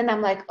 But then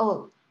I'm like,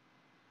 oh,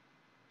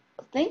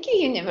 thank you,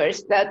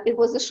 universe, that it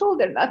was the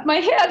shoulder, not my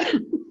head.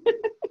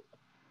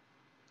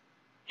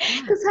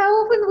 Because how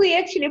often we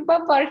actually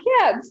bump our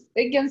heads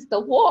against the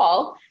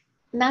wall,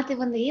 not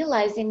even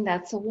realizing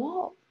that's a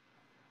wall.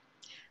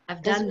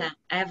 I've done that.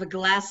 I have a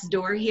glass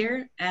door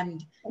here,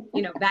 and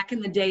you know, back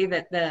in the day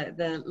that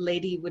the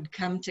lady would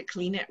come to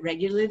clean it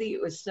regularly,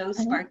 it was so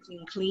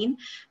sparkling clean,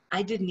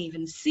 I didn't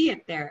even see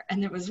it there.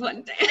 And there was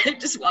one day I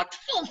just walked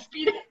full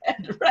speed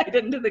ahead right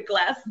into the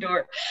glass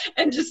door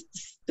and just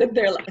stood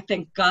there like,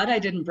 thank God I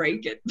didn't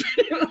break it.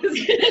 It was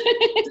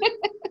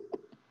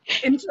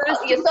interesting.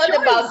 Well, you thought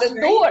choice, about the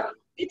right? door.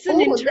 It's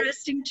an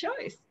interesting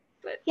choice.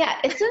 But yeah,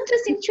 it's an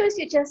interesting choice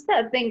you just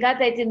said. Thank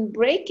God I didn't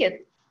break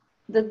it.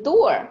 The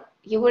door.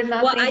 You were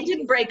not. Well, I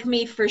didn't break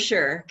me for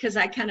sure, because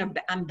I'm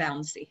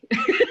bouncy.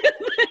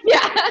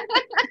 Yeah.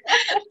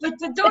 But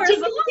the door is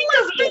a little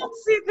less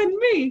bouncy than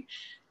me.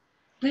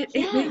 But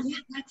Yeah.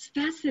 that's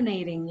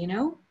fascinating, you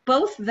know?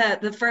 Both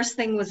the first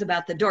thing was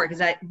about the door, because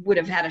I would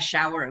have had a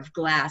shower of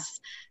glass.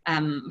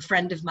 A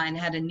friend of mine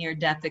had a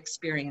near-death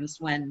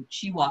experience when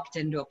she walked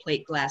into a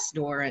plate glass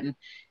door and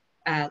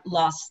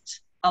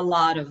lost a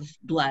lot of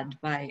blood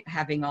by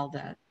having all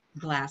the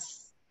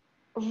glass.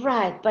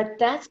 Right, but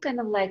that's kind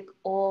of like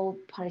all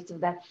parts of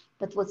that.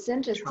 But what's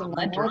interesting,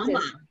 I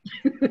noticed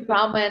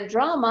trauma and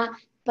drama,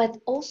 but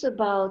also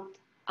about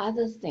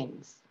other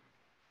things.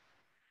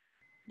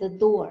 The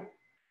door.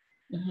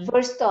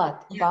 First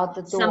thought about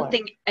the door.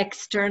 Something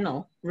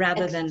external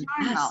rather than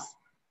us.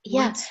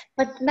 Yeah,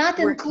 but not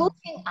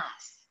including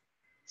us.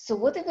 So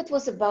what if it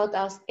was about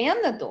us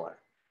and the door?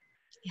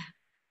 Yeah.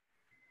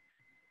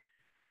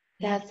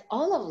 That's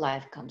all of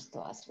life comes to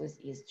us with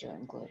ease, joy,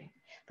 and glory.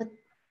 But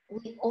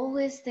we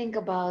always think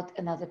about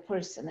another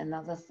person,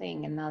 another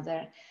thing,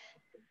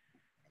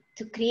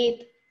 to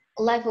create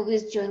a life of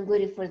ease, joy, and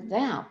glory for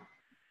them.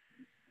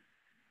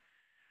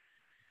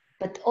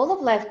 But all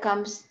of life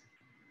comes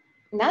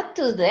not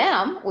to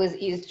them with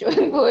ease, joy,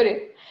 and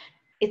glory.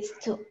 It's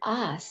to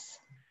us,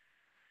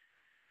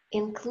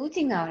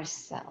 including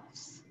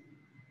ourselves,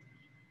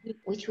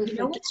 which we forget. You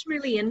know what's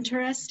really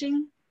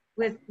interesting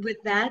with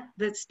that?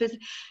 That's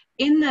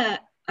in the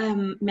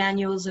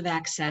manuals of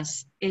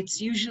access.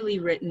 It's usually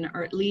written,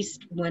 or at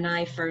least when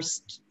I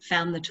first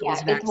found the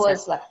tools of access,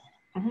 was like,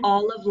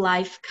 all of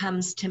life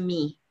comes to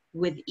me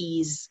with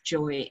ease,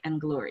 joy, and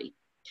glory.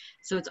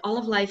 So it's all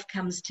of life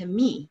comes to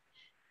me.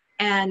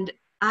 And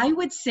I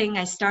would sing,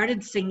 I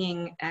started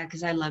singing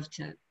because I love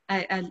to,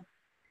 I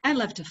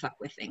love to fuck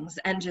with things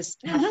and just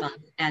have fun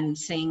and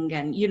sing,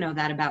 and you know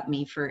that about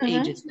me for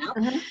ages now.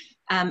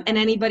 And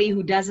anybody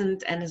who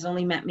doesn't and has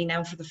only met me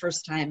now for the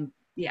first time,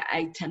 yeah,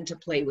 I tend to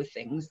play with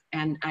things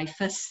and I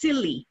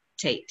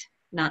facilitate,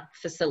 not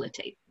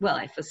facilitate. Well,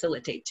 I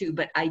facilitate too,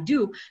 but I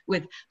do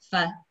with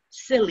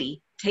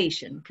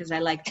facilitation because I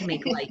like to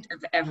make light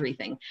of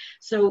everything.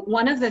 So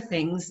one of the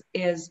things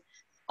is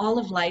all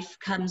of life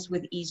comes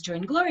with ease, joy,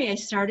 and glory. I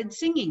started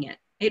singing it.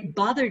 It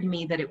bothered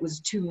me that it was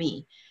to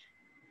me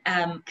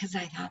because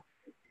I thought,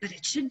 but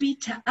it should be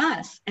to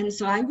us. And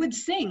so I would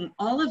sing,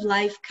 all of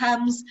life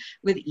comes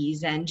with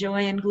ease and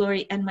joy and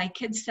glory. And my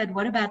kids said,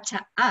 what about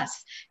to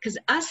us? Because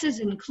us is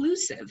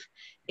inclusive.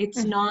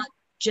 It's not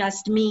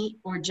just me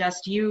or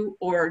just you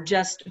or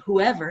just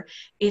whoever.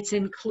 It's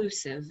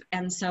inclusive.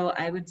 And so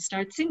I would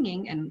start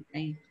singing, and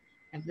I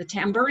have the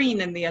tambourine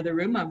in the other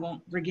room. I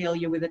won't regale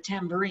you with a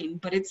tambourine,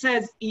 but it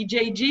says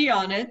EJG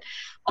on it.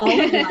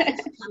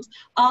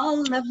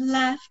 All of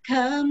life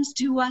comes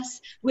to us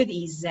with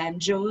ease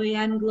and joy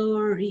and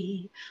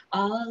glory.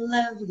 All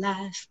of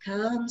life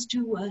comes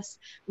to us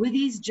with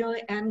ease,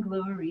 joy, and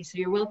glory. So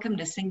you're welcome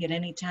to sing it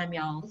anytime,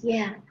 y'all.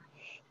 Yeah,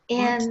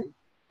 and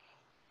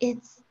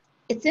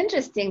it's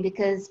interesting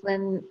because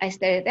when I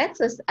started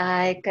Access,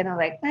 I kind of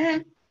like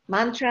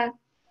mantra.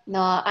 No,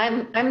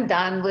 I'm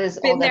done with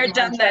all that. Been there,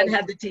 done that.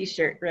 Had the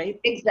T-shirt, right?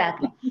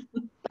 Exactly.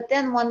 But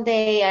then one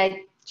day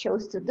I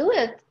chose to do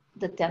it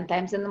the 10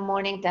 times in the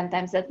morning, 10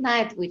 times at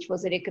night, which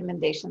was a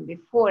recommendation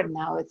before.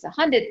 Now it's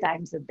 100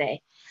 times a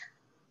day.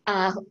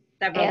 Several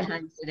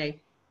times a day.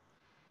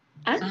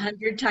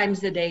 100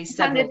 times a day.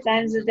 100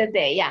 times a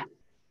day, yeah.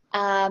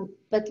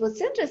 But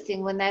what's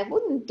interesting, when I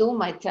wouldn't do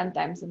my 10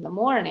 times in the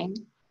morning,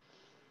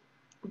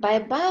 by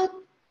about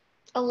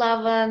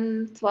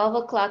 11, 12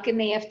 o'clock in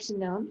the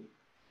afternoon,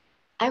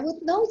 I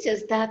would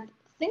notice that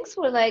things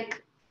were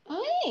like,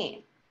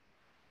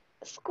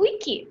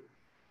 squeaky.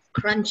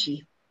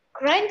 Crunchy.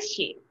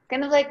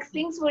 Kind of like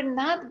things were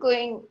not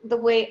going the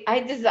way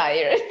I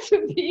desire it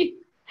to be.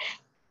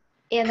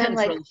 And Control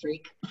I'm like,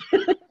 freak.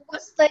 It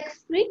was like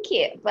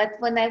freaky. But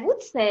when I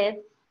would say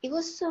it, it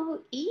was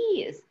so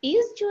ease,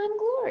 joy, and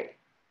glory.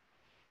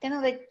 Kind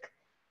of like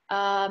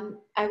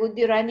I would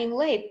be running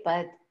late,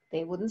 but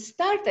they wouldn't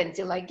start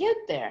until I get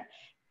there.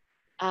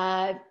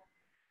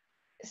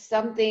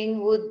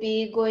 Something would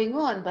be going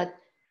on, but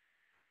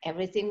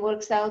everything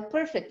works out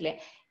perfectly.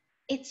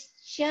 It's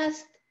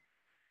just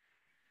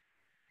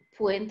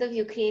point of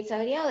view creates our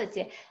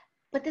reality.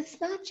 But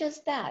it's not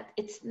just that.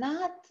 It's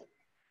not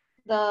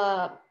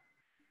the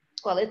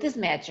well, it is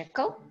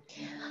magical,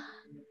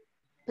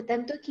 but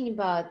I'm talking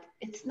about,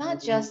 it's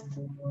not just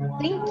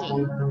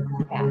thinking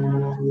that.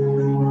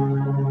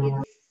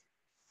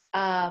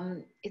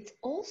 It's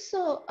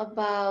also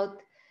about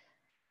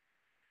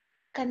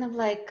kind of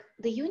like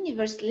the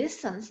universe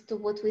listens to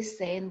what we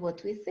say and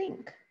what we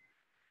think.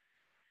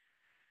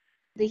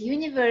 The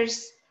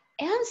universe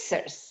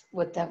answers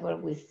whatever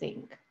we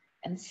think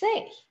and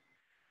say.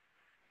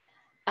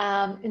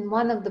 In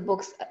one of the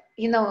books,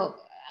 you know,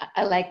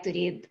 I like to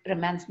read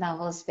romance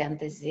novels,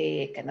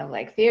 fantasy, kind of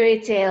like fairy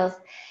tales.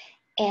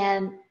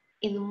 And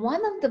in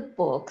one of the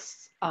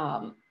books,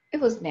 it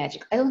was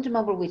magic. I don't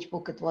remember which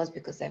book it was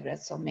because I've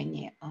read so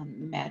many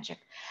on magic.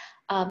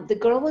 The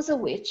girl was a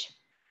witch,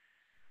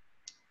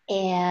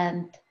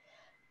 and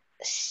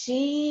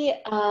she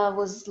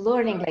was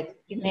learning like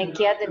in the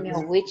Academy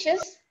of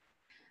Witches.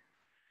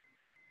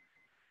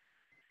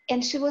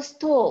 And she was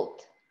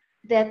told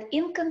that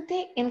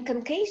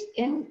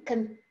incantation,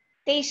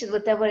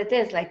 whatever it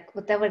is, like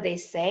whatever they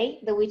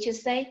say, the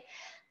witches say,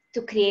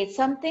 to create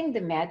something,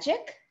 the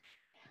magic,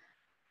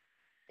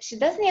 she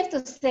doesn't have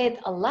to say it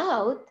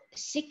aloud,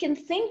 she can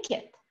think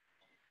it.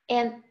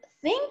 And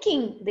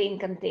thinking the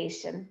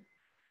incantation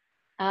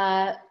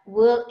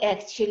will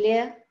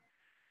actually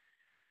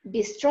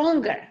be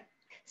stronger.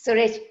 So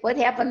Rach, what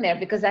happened there?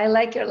 Because I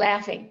like your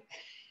laughing.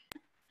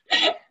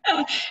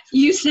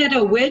 You said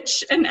a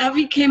witch, and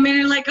Avi came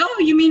in and like, oh,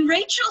 you mean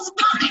Rachel's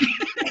book?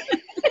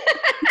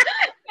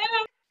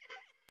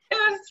 It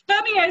was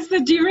funny. I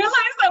said, do you realize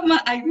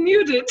I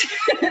muted?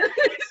 I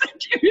said,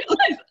 do you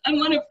realize I'm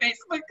on a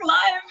Facebook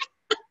Live?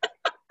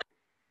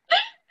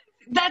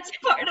 That's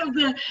part of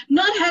the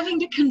not having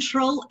to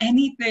control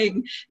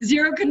anything.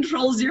 Zero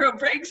control, zero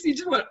breaks. He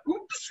just went,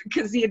 oops,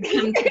 because he had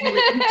come to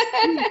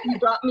me. He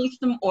brought me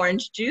some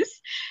orange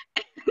juice.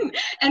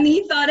 And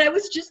he thought I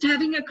was just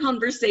having a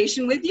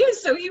conversation with you.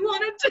 So he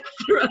wanted to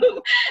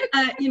throw,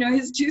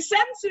 his 2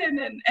 cents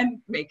in and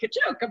make a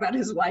joke about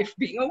his wife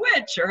being a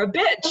witch or a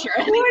bitch or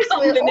any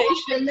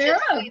combination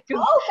thereof.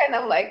 All kind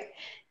of like.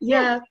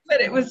 Yeah, but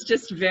it was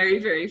just very,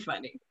 very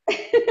funny.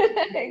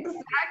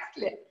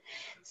 Exactly.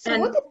 So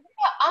what if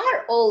we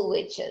are all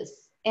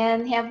witches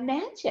and have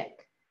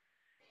magic?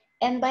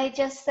 And by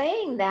just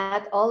saying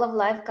that all of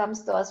life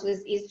comes to us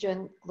with ease, joy,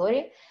 and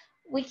glory,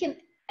 we can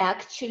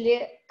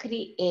actually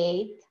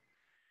create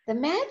the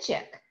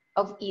magic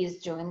of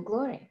ease, joy, and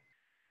glory.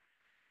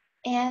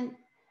 And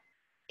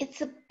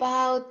it's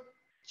about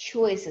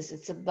choices.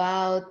 It's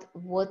about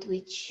what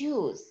we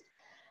choose.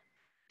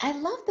 I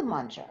love the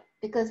mantra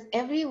because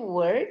every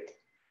word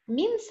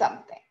means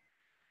something.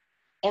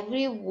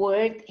 Every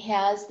word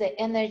has the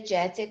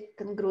energetic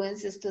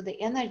congruences to the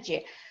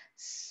energy.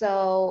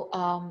 So,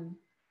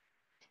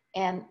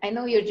 and I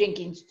know you're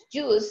drinking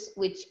juice,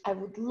 which I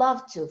would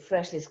love to,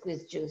 freshly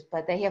squeezed juice,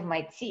 but I have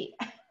my tea.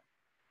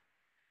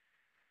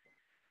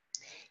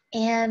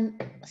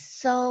 And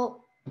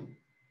so,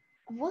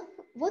 what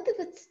if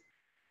it's,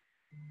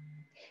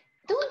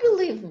 don't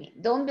believe me,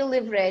 don't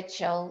believe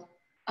Rachel,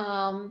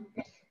 don't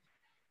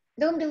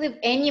believe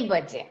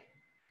anybody.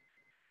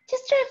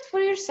 Just try it for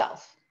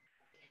yourself.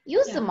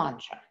 Use the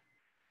mantra.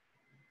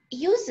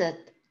 Use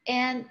it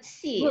and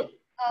see. Well,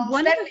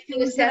 one of the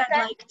things that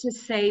I'd like to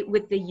say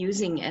with the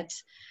using it,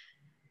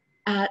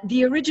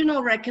 the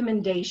original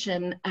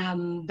recommendation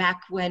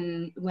back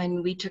when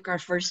we took our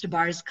first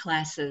bars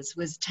classes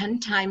was 10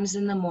 times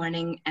in the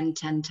morning and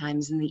 10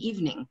 times in the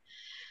evening.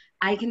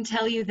 I can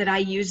tell you that I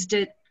used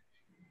it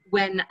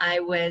when I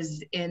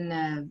was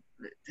in,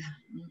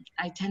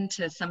 I tend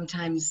to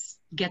sometimes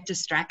get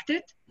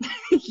distracted,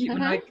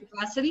 at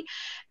capacity.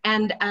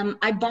 And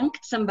I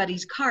bunked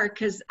somebody's car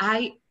because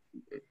I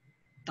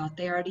thought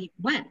they already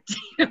went,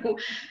 And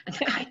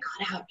the guy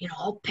got out,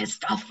 all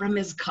pissed off from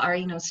his car,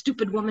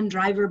 stupid woman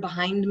driver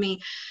behind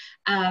me.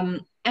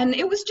 And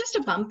it was just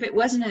a bump. It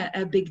wasn't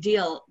a big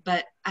deal,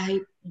 but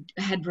I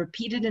had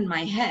repeated in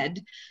my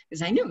head,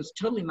 because I knew it was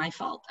totally my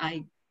fault.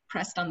 I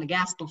pressed on the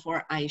gas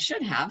before I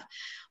should have.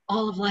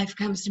 All of life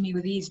comes to me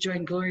with ease, joy,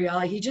 and glory.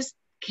 He just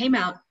came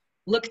out,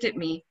 looked at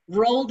me,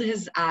 rolled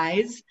his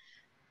eyes,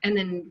 and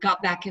then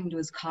got back into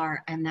his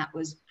car, and that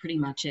was pretty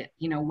much it,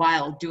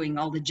 while doing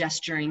all the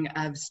gesturing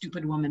of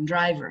stupid woman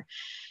driver.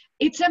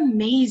 It's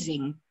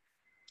amazing.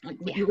 Like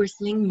you were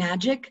saying,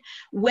 magic.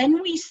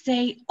 When we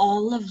say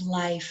all of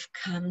life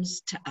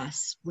comes to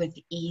us with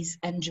ease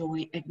and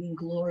joy and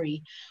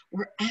glory,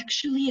 we're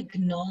actually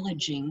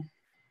acknowledging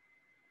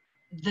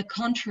the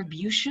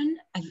contribution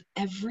of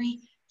every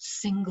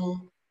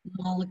single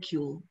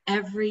molecule,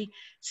 every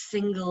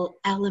single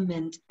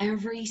element,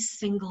 every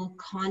single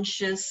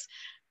conscious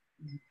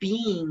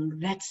being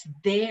that's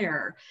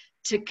there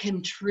to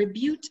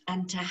contribute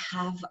and to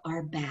have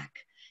our back.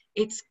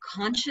 It's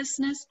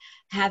consciousness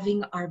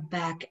having our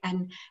back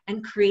and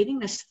creating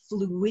this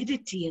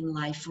fluidity in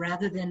life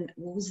rather than,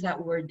 what was that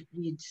word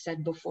we'd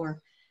said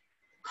before?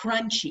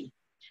 Crunchy.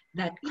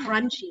 That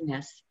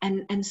crunchiness.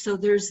 And so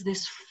there's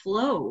this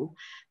flow,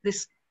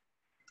 this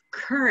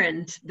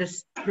current,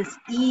 this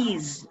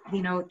ease,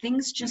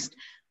 things just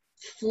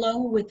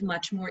flow with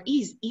much more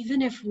ease.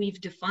 Even if we've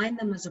defined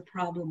them as a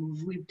problem,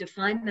 if we've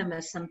defined them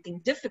as something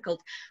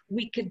difficult,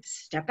 we could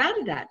step out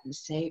of that and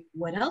say,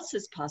 what else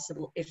is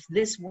possible if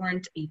this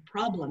weren't a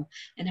problem?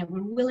 And if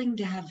we're willing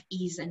to have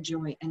ease and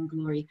joy and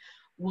glory,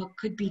 what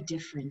could be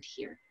different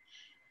here?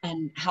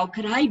 And how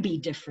could I be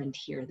different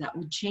here that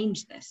would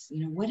change this? You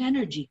know, what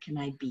energy can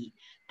I be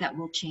that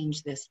will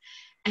change this?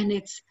 And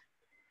it's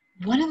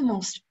one of the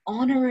most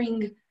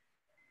honoring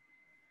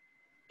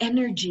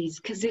energies,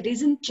 because it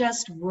isn't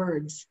just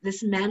words.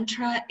 This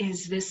mantra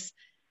is this,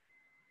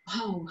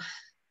 oh,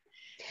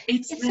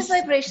 it's this a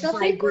vibrational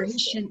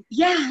frequency.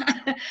 Yeah.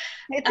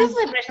 It is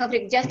vibrational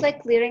frequency, just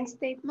like clearing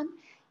statement.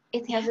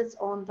 It has its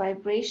own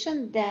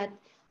vibration that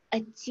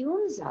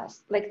attunes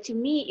us. Like, to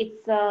me,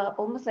 it's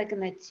almost like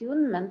an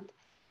attunement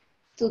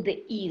to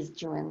the ease,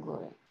 joy, and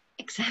glory.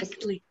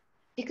 Exactly.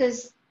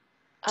 Because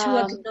to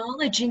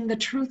acknowledging the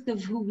truth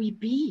of who we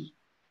be.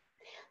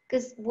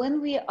 Because when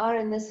we are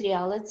in this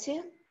reality,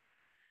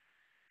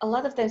 a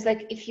lot of times,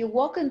 like if you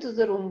walk into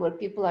the room where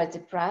people are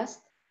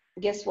depressed,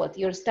 guess what?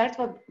 You'll start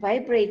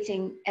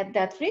vibrating at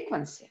that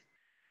frequency,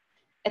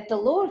 at the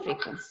lower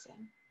frequency,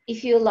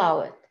 if you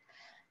allow it.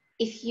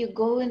 If you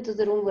go into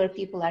the room where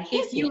people are happy,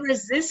 if you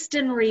resist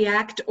and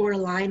react or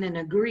align and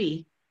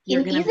agree,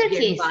 you're in going to either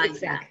case,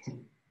 exactly.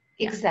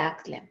 Yeah.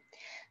 Exactly.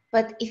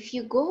 But if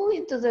you go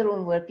into the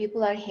room where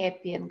people are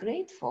happy and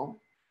grateful,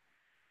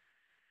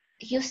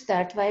 you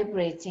start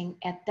vibrating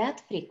at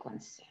that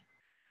frequency.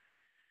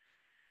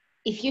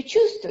 If you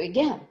choose to,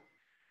 again.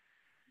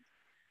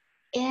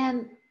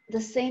 And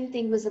the same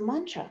thing with the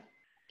mantra.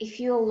 If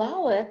you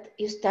allow it,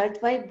 you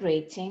start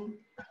vibrating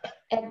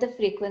at the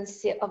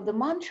frequency of the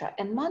mantra.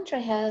 And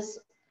mantra has,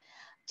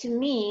 to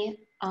me,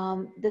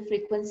 the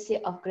frequency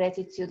of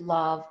gratitude,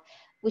 love,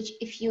 which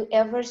if you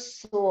ever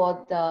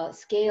saw the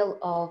scale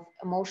of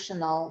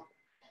emotional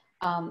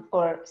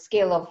or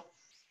scale of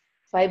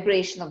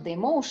vibration of the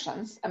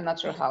emotions, I'm not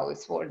sure how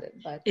it's worded,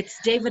 but it's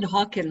David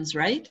Hawkins,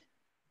 right?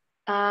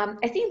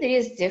 I think there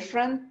is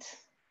different.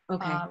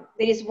 Okay.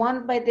 There is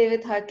one by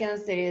David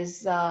Hawkins. There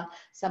is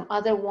some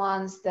other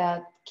ones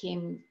that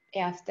came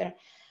after.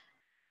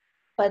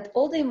 But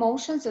all the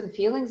emotions and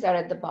feelings are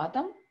at the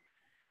bottom.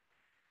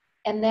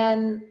 And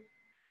then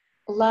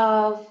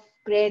love,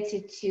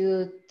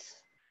 gratitude,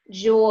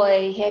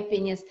 joy,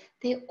 happiness,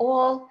 they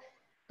all,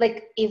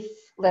 like if,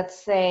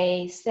 let's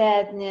say,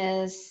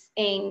 sadness,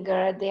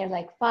 anger, they're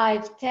like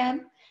 5,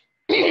 10,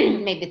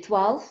 maybe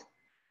 12.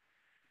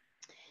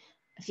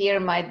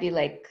 Fear might be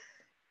like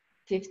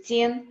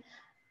 15.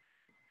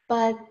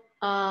 But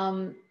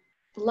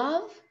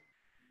love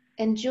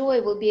and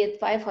joy will be at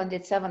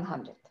 500,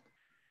 700.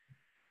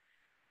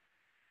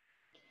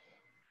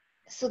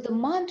 So the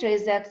mantra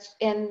is that,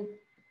 and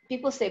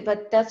people say,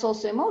 but that's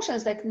also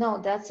emotions. Like,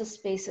 no, that's the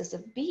spaces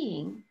of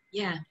being.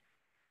 Yeah.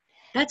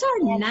 That's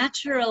our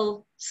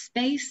natural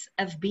space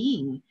of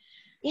being.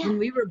 Yeah. When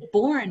we were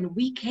born,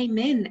 we came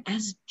in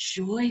as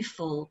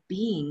joyful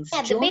beings.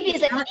 Yeah, the baby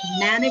is like, not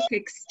manic,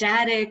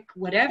 ecstatic,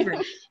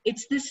 whatever.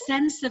 It's this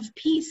sense of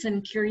peace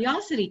and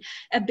curiosity.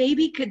 A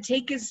baby could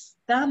take his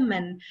thumb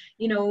and,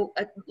 you know,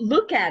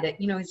 look at it,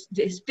 you know,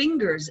 his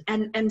fingers,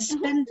 and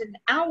spend an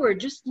hour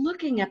just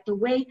looking at the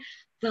way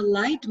the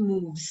light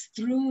moves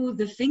through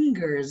the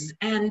fingers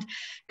and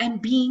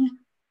being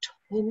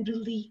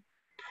totally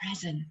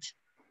present.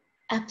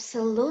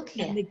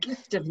 Absolutely. And the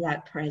gift of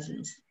that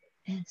presence.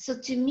 So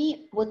to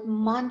me, what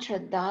mantra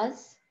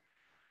does,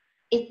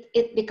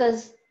 it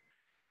because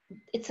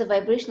it's a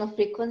vibrational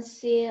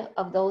frequency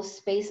of those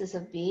spaces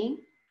of being.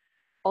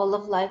 All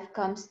of life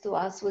comes to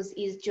us with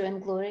ease, joy,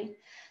 and glory.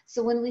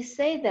 So when we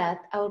say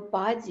that, our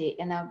body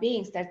and our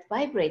being start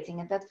vibrating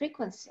at that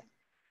frequency.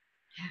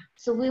 Yeah.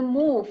 So we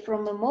move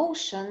from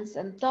emotions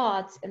and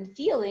thoughts and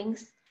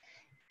feelings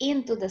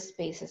into the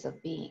spaces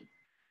of being.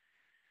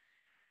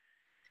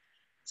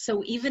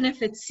 So even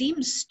if it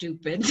seems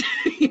stupid,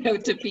 you know,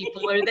 to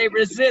people, or they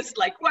resist,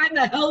 like, why in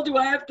the hell do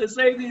I have to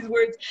say these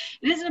words?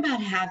 It isn't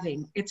about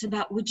having, it's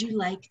about, would you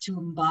like to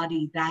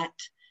embody that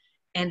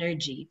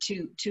energy,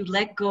 to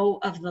let go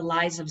of the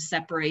lies of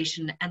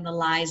separation and the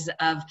lies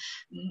of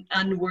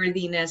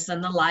unworthiness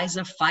and the lies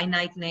of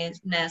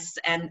finiteness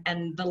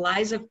and the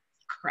lies of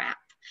crap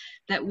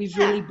that we've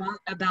really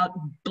bought about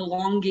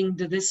belonging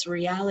to this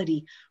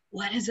reality.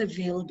 What is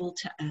available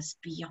to us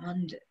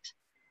beyond it?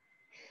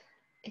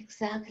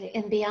 Exactly.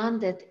 And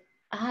beyond it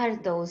are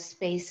those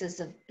spaces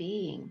of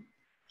being,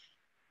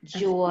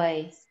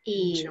 joy,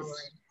 ease,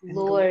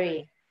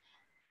 glory,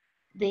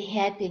 the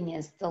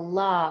happiness, the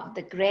love,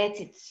 the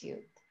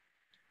gratitude.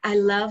 I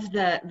love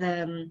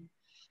the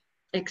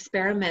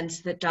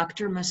experiments that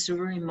Dr.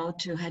 Masaru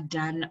Emoto had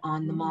done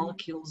on the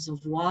molecules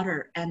of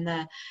water, and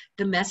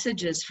the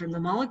messages from the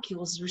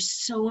molecules were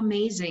so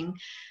amazing.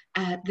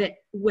 That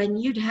when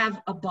you'd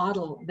have a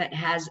bottle that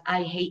has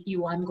 "I hate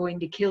you, I'm going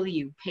to kill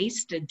you"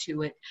 pasted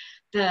to it,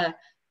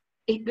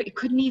 it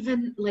couldn't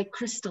even like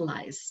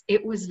crystallize.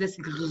 It was this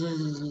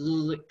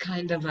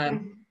kind of a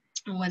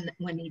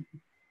when he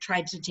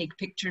tried to take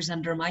pictures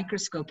under a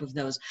microscope of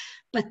those.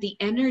 But the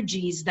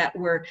energies that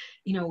were,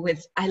 you know,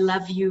 with I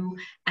love you,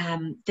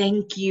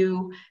 thank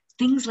you,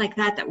 things like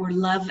that, that were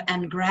love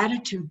and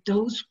gratitude,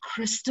 those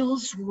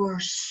crystals were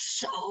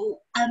so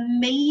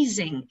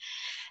amazing.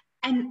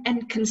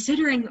 And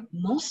considering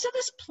most of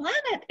this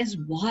planet is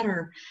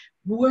water,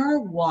 we're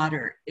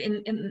water.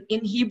 In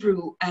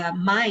Hebrew,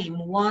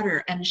 mayim,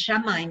 water, and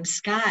shamayim,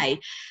 sky,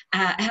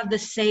 have the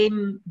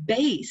same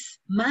base.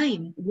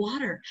 Mayim,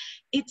 water.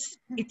 It's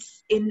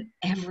in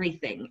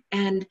everything.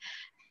 And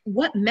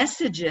what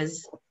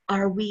messages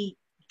are we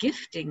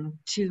gifting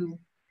to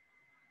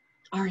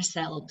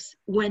ourselves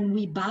when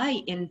we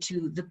buy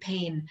into the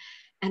pain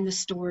and the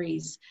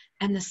stories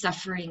and the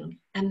suffering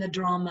and the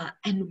drama,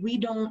 and we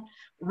don't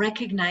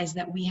recognize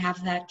that we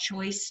have that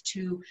choice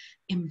to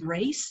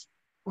embrace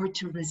or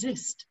to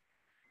resist?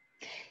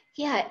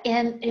 Yeah,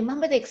 and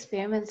remember the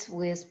experiments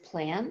with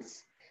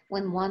plants?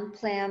 When one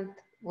plant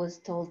was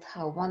told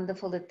how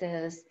wonderful it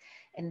is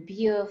and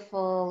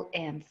beautiful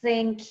and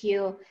thank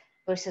you,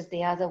 versus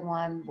the other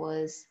one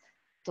was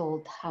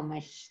told how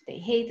much they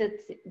hated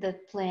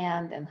that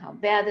plant and how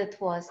bad it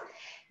was.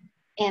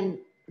 And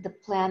the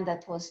plant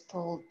that was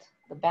told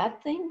the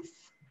bad things,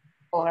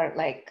 or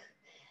like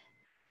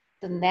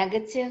the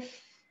negative,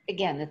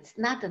 again, it's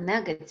not a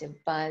negative,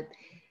 but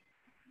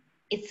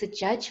it's the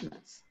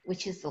judgments,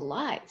 which is the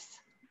lies.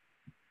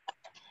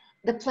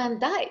 The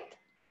plant died,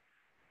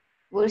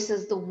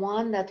 versus the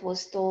one that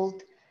was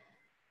told,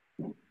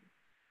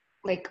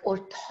 like, or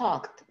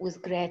talked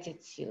with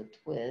gratitude,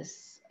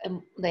 with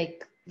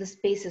like the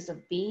spaces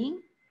of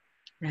being.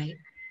 Right.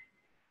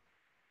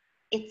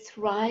 It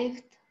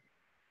thrived,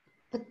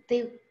 but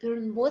they've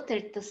been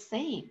watered the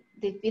same.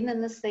 They've been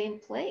in the same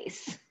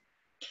place.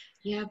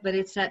 Yeah, but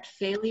it's that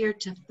failure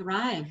to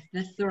thrive.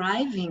 The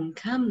thriving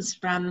comes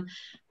from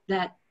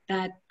that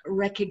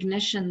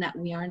recognition that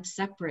we aren't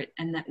separate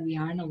and that we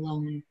aren't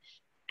alone,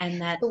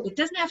 and that it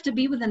doesn't have to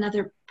be with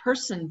another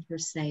person per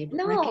se, but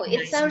no, it's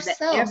recognizing that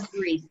ourselves.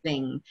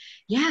 everything,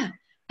 yeah,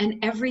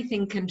 and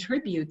everything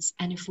contributes,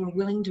 and if we're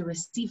willing to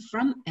receive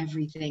from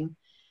everything.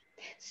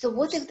 So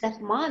what if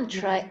that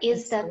mantra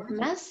is that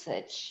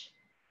message?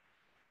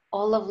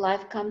 All of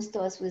life comes to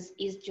us with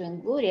ease, joy,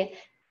 and glory.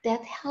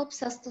 That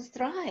helps us to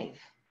thrive.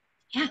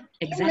 Yeah,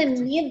 exactly. In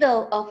the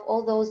middle of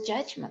all those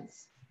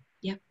judgments.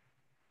 Yep.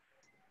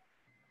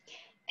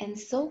 And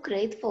so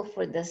grateful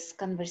for this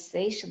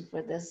conversation,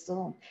 for this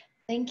Zoom.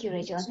 Thank you,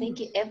 Rachel. And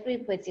thank you,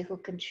 everybody who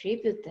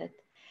contributed.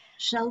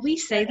 Shall we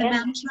say the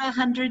mantra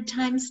 100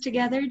 times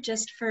together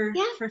just for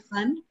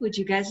fun? Would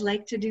you guys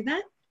like to do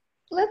that?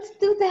 Let's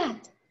do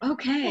that.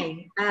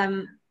 Okay.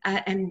 And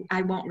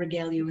I won't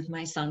regale you with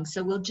my song,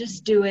 so we'll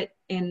just do it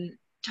in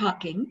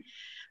talking.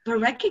 But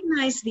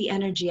recognize the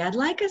energy. I'd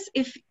like us,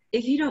 if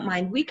you don't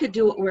mind, we could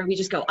do it where we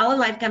just go, all of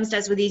life comes to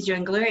us with ease, joy,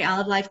 and glory.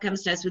 All of life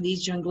comes to us with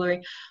ease, joy, and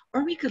glory.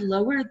 Or we could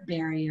lower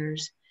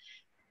barriers.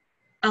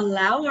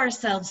 Allow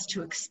ourselves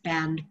to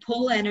expand,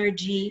 pull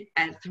energy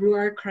through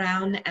our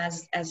crown,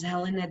 as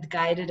Helen had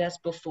guided us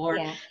before,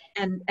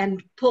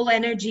 and pull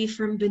energy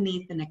from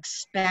beneath and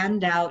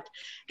expand out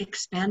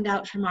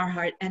from our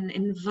heart, and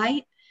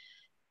invite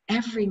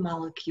every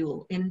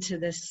molecule into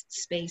this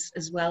space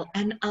as well,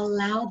 and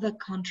allow the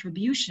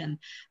contribution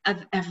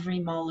of every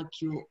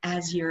molecule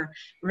as you're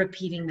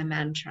repeating the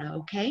mantra.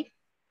 Okay.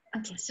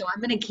 So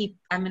I'm gonna keep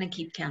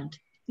count.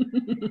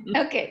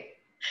 Okay.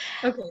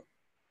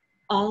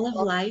 All of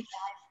life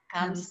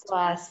comes to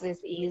us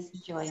with ease,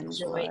 joy, and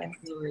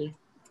glory.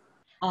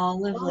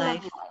 All of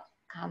life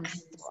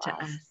comes to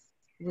us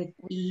with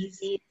ease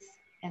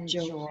and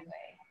joy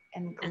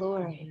and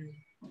glory.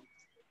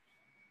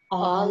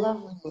 All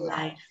of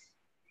life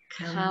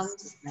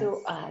comes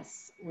to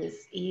us with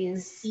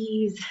ease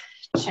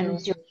and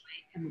joy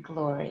and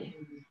glory.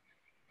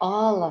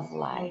 All of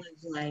life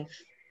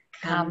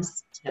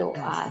comes to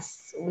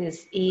us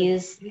with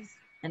ease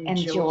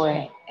and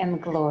joy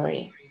and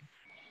glory.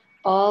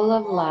 All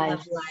of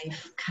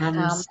life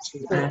comes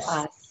to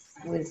us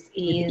with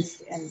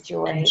ease and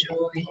joy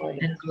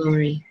and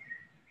glory.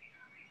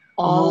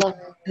 All of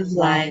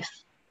life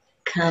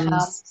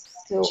comes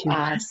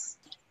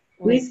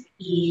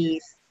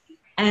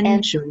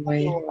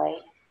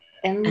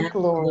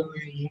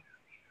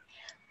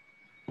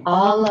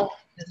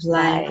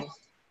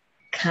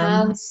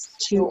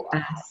to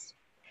us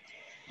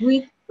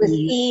with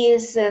ease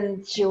and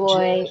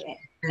joy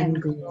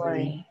and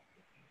glory.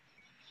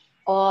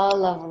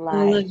 All of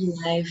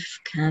life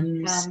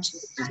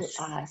comes to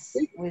us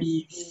with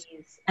ease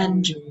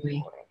and joy and glory. All of life comes to us with ease and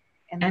joy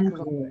and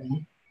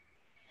glory.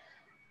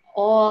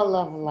 All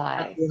of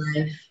life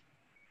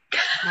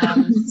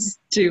comes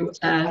to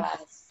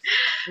us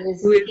with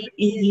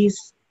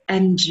ease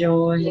and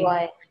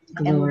joy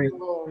and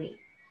glory.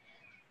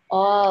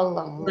 All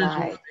of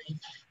life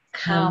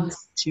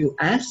comes to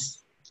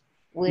us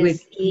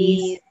with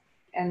ease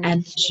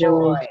and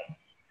joy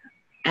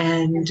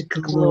and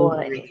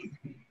glory.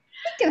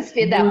 can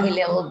speed up a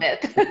little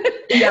bit.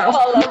 Yeah,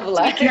 All of we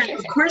life. can.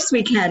 Of course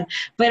we can.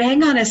 But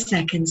hang on a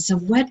second. So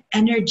what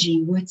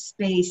energy, what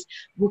space,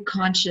 what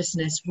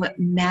consciousness, what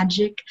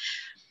magic,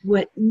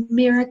 what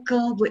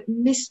miracle, what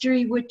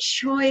mystery, what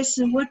choice,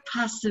 and what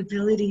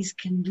possibilities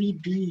can we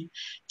be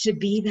to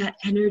be that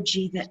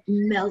energy that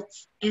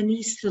melts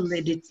any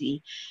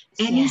solidity,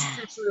 any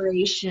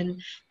separation,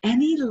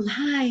 any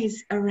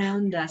lies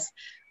around us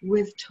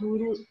with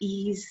total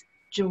ease,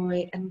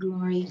 joy, and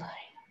glory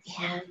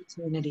for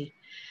eternity.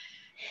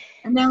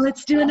 And now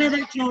let's do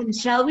another 10,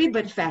 shall we?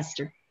 But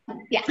faster.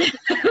 Yeah.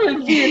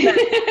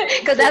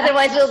 Because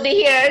otherwise we'll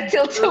be here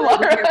till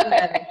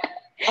tomorrow.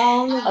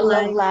 All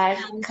of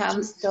life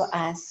comes to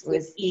us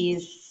with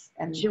ease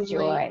and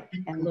joy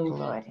and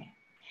glory.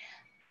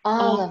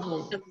 All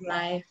of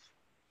life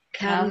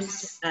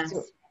comes to us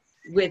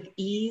with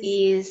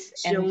ease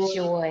and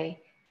joy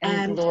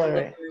and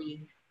glory.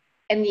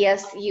 And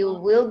yes, you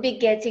will be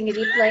getting a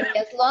replay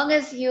as long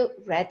as you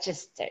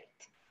registered.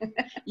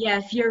 Yeah,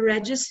 if you're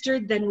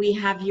registered, then we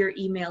have your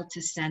email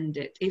to send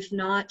it. If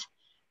not,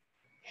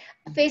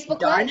 Facebook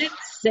darn Live? it,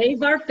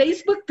 save our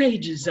Facebook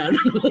pages.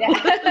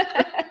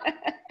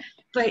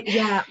 But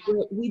yeah,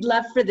 we'd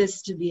love for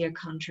this to be a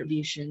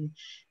contribution.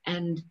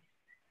 And,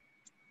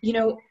 you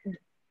know,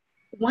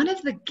 one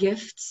of the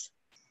gifts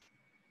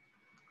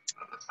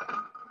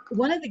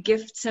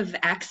of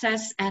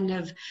access and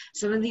of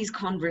some of these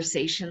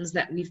conversations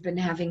that we've been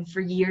having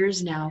for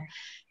years now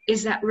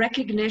is that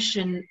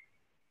recognition.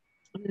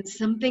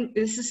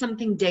 This is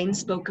something Dane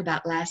spoke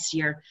about last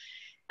year,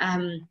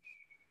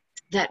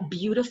 that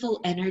beautiful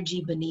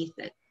energy beneath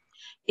it.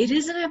 It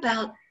isn't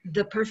about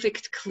the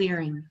perfect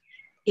clearing.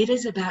 It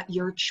is about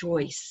your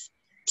choice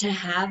to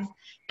have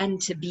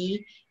and to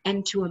be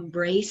and to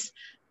embrace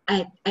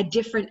a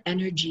different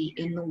energy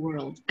in the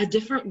world, a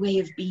different way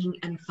of being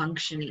and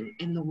functioning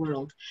in the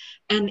world.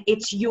 And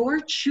it's your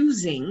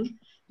choosing,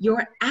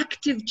 your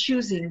active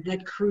choosing,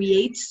 that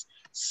creates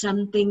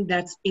something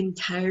that's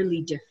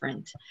entirely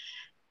different.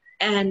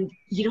 And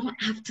you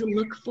don't have to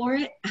look for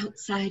it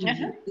outside of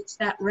you. It's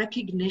that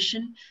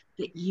recognition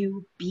that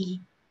you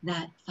be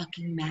that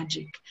fucking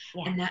magic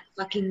and that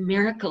fucking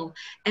miracle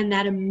and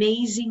that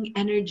amazing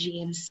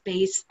energy and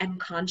space and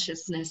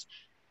consciousness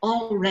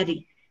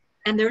already.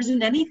 And there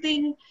isn't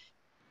anything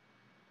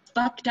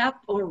fucked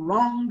up or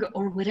wrong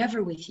or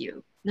whatever with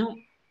you. No,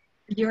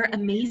 you're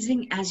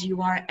amazing as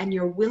you are, and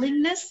your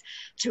willingness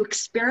to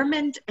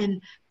experiment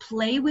and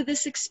play with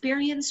this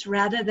experience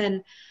rather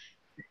than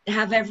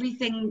have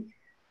everything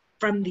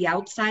from the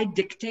outside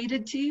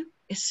dictated to you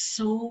is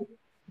so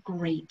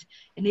great.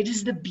 And it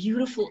is the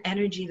beautiful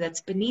energy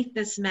that's beneath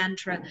this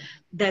mantra,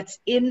 that's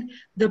in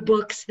the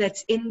books,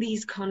 that's in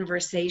these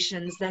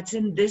conversations, that's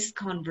in this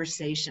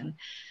conversation,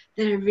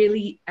 that I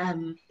really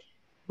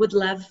would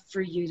love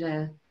for you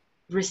to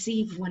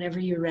receive whenever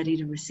you're ready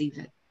to receive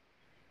it.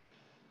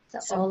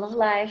 So all of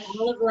life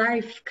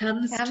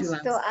comes to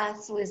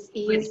us with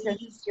ease and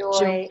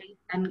joy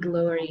and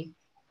glory.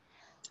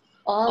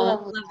 All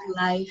of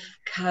life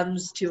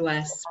comes to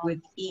us with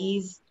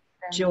ease,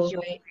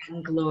 joy,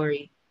 and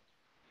glory.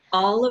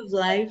 All of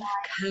life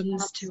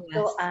comes to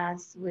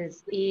us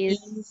with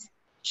ease,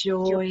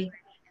 joy,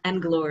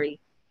 and glory.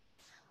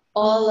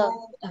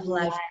 All of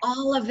life,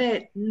 all of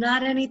it,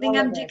 not anything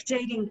I'm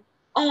dictating,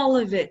 all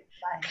of it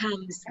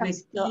comes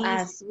with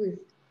ease,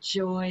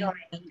 joy,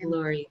 and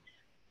glory.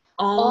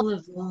 All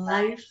of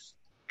life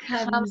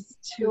comes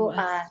to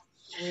us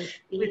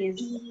with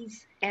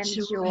ease and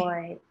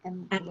joy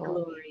and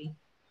glory.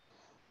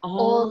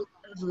 All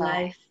of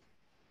life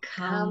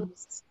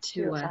comes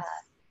to us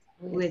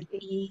with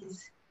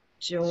ease,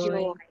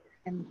 joy,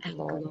 and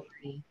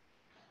glory.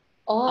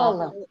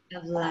 All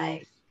of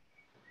life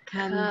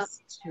comes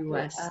to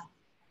us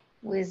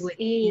with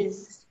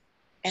ease,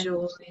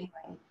 joy,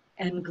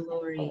 and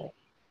glory.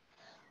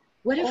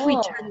 What if we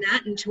turn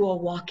that into a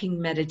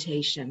walking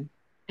meditation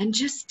and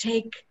just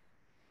take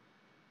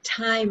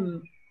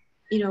time,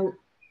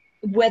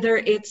 whether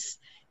it's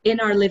in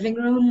our living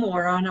room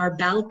or on our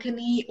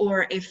balcony,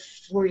 or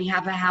if we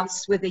have a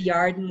house with a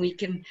yard and we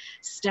can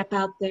step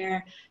out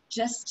there,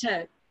 just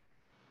to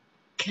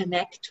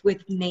connect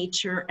with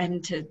nature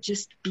and to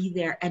just be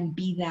there and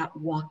be that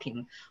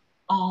walking.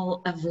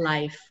 All of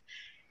life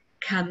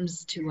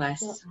comes to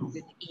us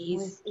with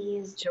ease,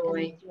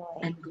 joy,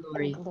 and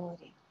glory.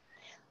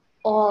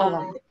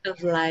 All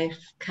of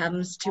life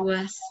comes to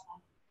us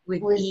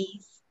with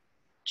ease,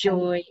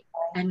 joy,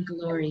 and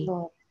glory.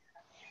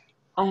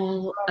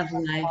 All of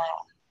life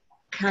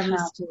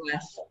comes to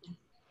us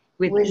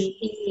with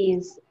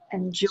ease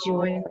and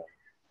joy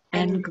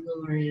and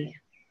glory.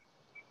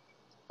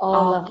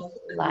 All of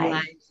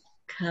life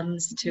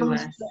comes to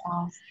us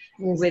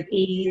with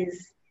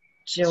ease,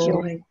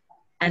 joy,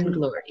 and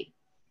glory.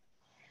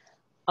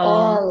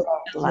 All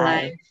of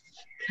life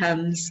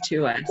comes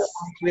to us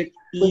with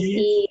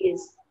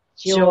ease,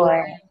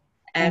 joy,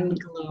 and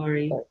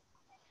glory.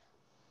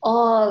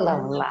 All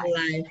of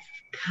life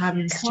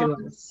comes to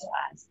us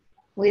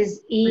with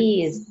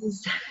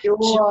ease,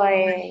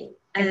 joy,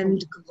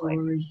 and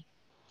glory.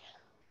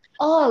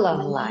 All of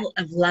All life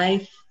of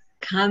life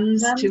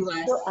comes to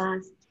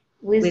us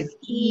with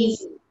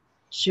ease,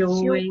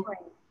 joy,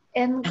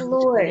 and and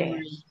glory.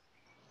 glory.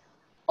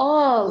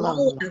 All of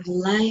All life of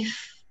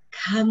life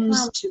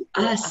comes to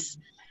us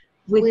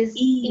with with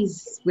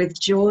ease, with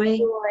joy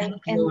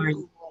and glory.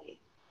 glory.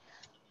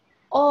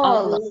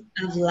 All All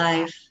of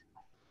life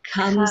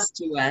comes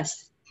to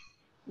us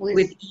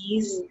with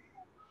ease,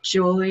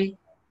 joy,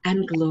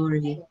 and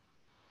glory.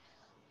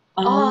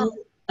 All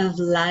of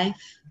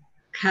life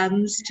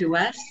comes to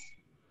us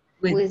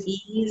with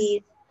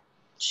ease,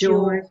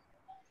 joy,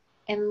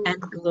 and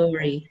and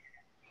glory.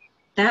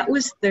 That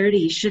was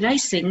 30. Should I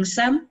sing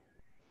some?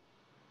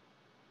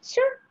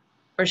 Sure.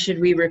 Or should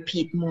we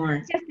repeat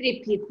more? Just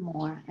repeat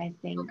more. I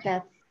think Okay.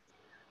 that's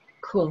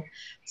Cool.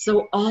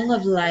 So all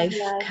of life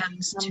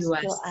comes to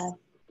us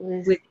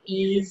with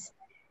ease,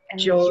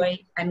 joy,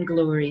 and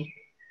glory.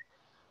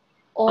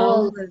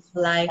 All of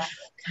life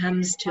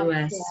comes to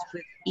us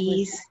with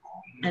ease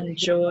and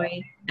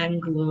joy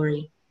and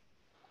glory.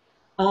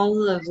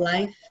 All of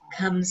life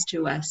comes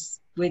to us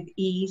with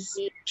ease,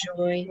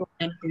 joy,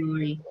 and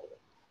glory.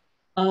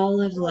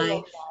 All of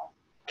life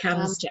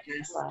comes to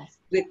us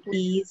with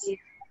ease,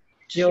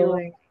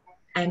 joy,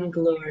 and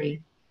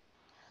glory.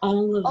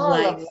 All of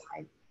life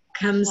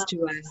comes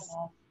to us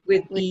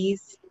with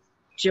ease,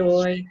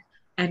 joy,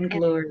 and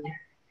glory.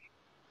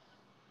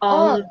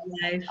 All of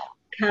life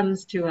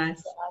comes to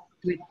us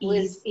with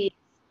ease,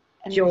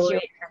 joy,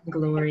 and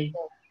glory.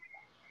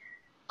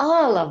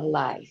 all of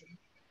life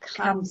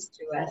Comes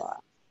to us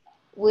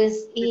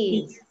with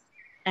ease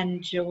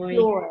and joy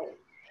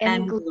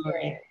and and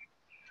glory.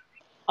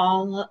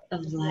 All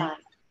of life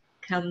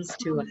comes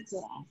to us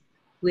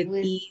with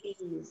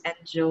ease and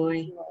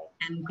joy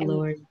and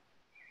glory.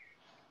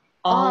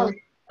 All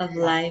of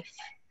life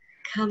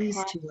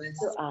comes to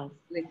us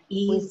with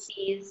ease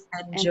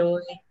and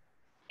joy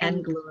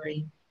and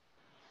glory.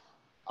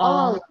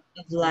 All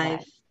of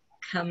life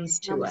comes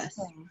to us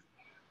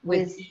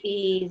with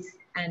ease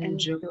and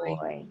joy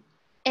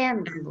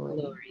and and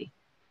glory. glory.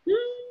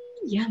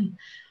 Yum.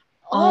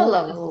 All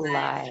of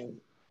life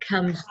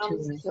comes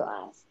to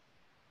us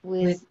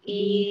with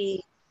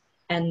ease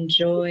and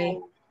joy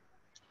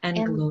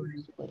and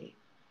glory.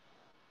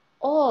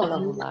 All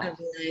All of life of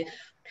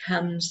life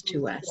comes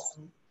to us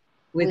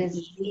with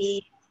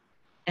ease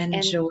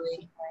and joy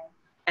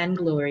and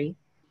glory.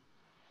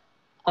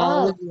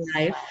 All of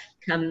life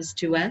comes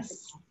to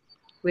us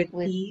with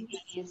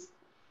ease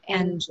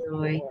and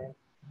joy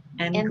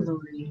and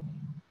glory.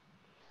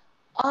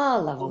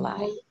 all of All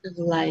life of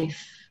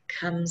life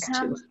comes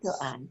to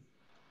us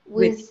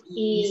with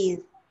ease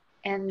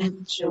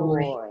and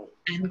joy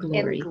and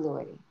glory.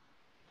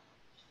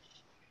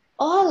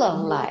 All of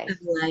All life of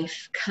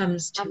life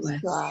comes to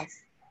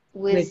us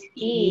with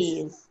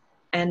ease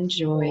and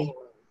joy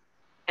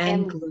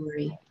and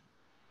glory.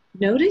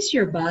 Notice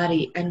your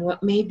body and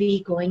what may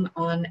be going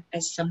on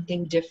as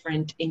something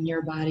different in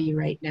your body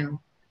right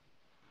now.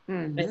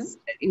 As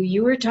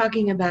you were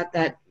talking about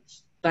that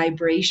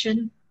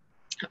vibration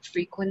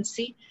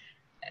frequency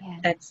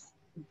that's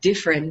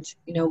different,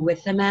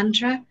 with the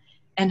mantra,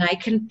 and I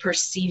can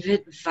perceive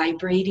it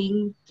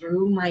vibrating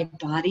through my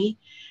body,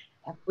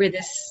 where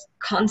this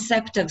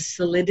concept of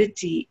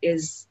solidity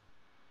is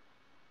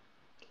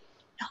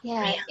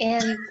real.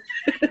 And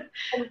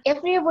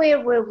everywhere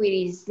where we're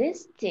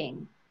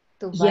resisting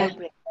to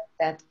vibrate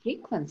that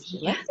frequency,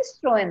 let's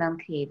destroy and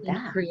uncreate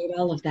that. Create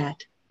all of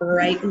that.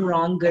 Right and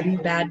wrong, good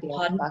and bad,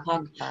 pod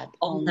and pock,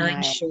 all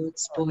 9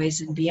 shorts,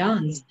 boys and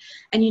beyonds.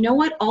 And you know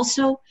what?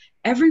 Also,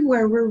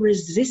 everywhere we're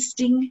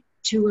resisting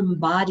to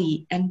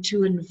embody and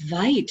to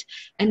invite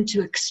and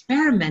to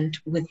experiment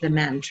with the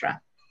mantra.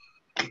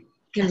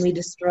 Can we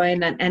destroy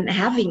and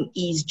having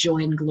ease, joy,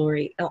 and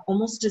glory,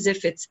 almost as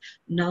if it's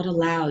not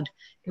allowed.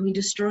 Can we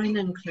destroy and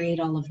uncreate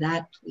all of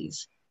that,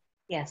 please?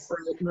 Yes.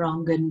 Right and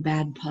wrong, good and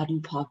bad, pod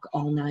and pock,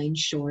 all 9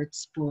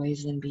 shorts,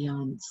 boys and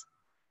beyonds.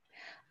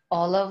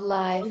 All of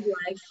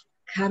life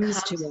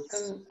comes to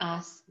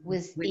us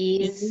with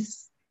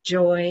ease,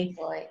 joy,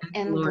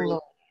 and glory.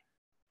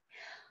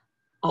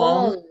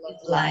 All of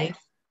life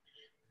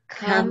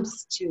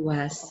comes to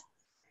us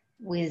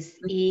with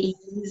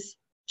ease,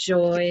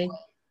 joy,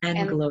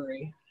 and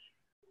glory.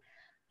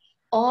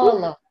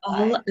 All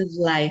of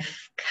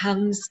life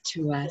comes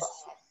to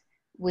us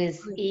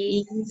with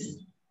ease,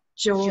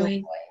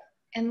 joy,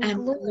 and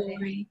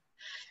glory.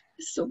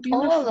 It's so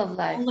beautiful.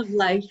 All of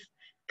life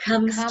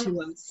comes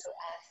to us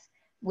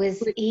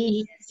with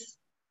ease,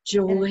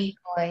 joy,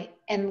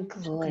 and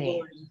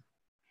glory.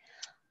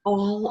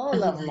 All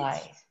of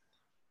life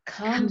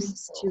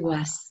comes to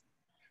us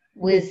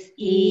with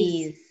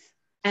ease,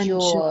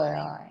 joy,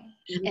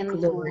 and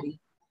glory.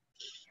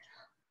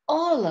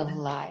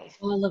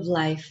 All of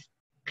life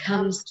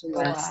comes to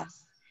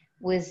us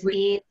with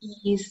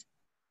ease,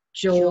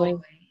 joy,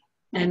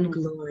 and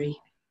glory.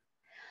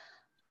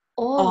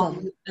 All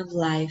of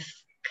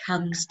life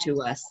comes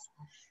to us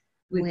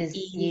with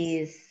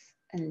ease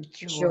and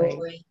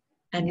joy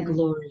and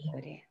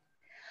glory.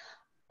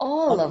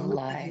 All of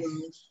life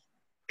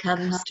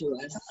comes to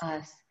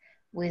us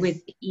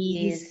with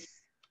ease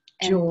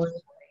and joy, joy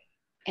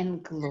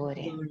and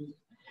glory.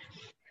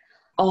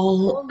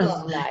 All All of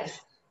of life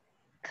life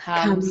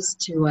comes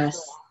to us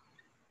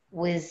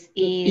with with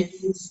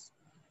ease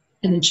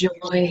and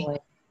joy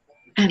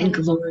and and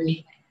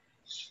glory.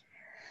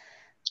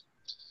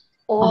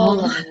 all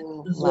of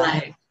of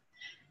life life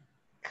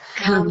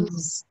comes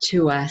comes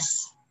to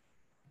us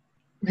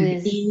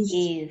with ease,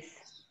 ease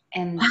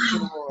and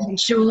joy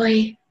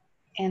joy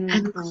and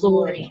and glory.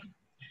 glory.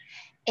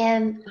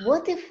 And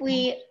what if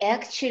we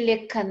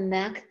actually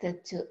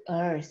connected to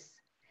Earth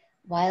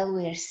while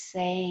we're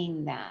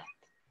saying that?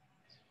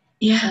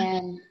 Yeah,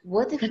 And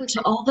what if and we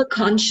to all the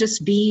conscious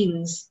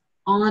beings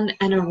on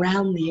and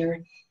around the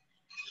earth.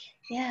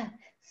 Yeah,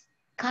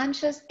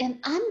 conscious and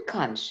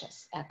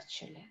unconscious,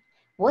 actually.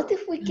 What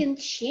if we can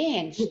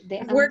change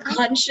the If we're unconscious?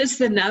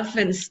 conscious enough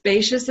and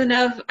spacious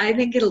enough, I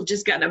think it'll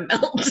just kind of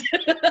melt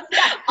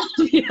all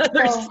the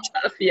other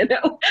stuff, you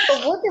know?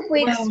 So what if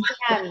we Wow.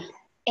 expand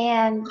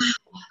and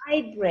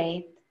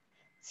vibrate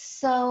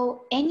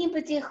so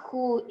anybody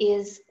who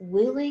is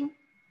willing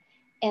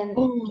and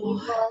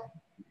able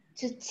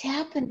to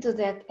tap into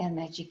that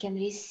energy can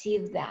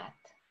receive that?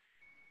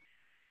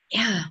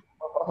 Yeah.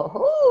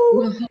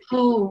 Oh,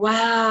 Oh,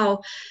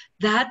 wow.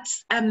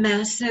 That's a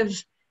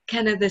massive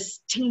kind of this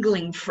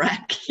tingling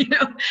frack, you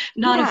know,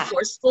 not a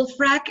forceful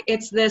frack.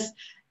 It's this,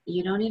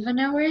 you don't even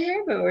know we're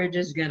here, but we're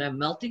just gonna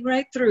melting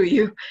right through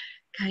you.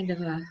 Kind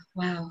of a,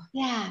 wow.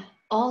 Yeah,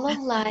 all of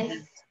life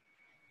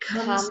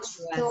comes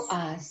to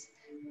us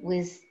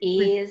with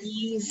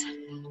ease,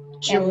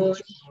 joy,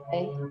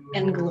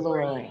 and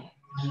glory.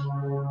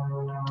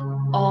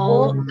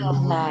 All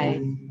of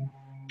life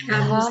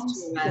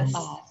comes to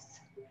us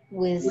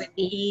with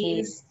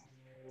ease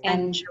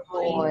and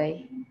joy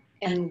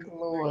and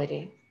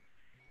glory.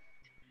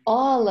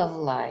 All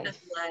of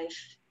life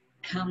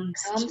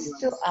comes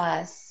to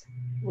us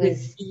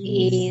with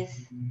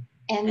ease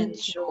and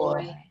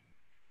joy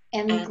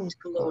and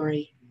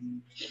glory.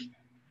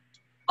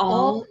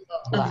 All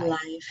of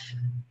life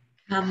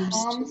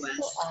comes to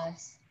us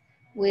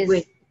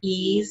with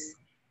ease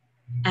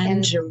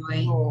and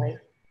joy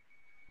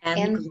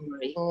and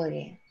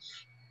glory.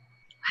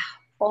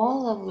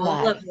 All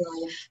of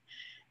life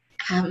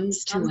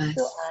comes to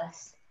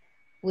us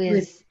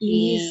with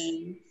ease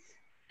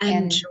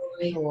and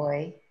joy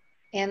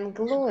and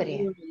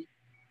glory.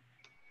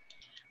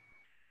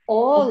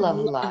 All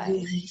of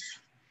life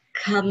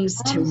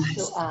comes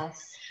to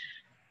us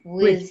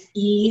with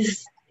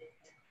ease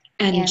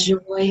and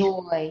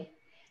joy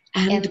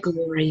and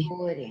glory.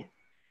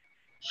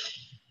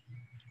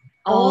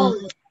 All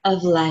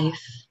of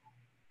life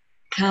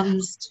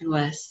comes to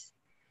us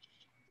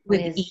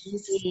with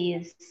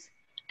ease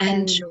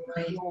and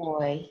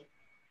joy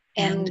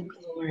and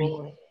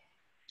glory.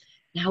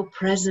 How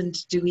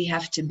present do we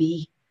have to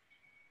be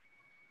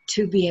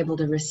able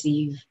to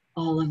receive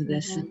all of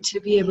this and to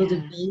be able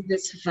to be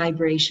this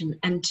vibration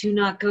and to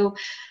not go,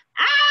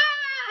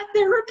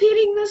 they're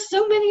repeating this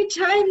so many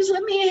times,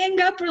 let me hang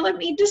up or let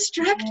me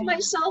distract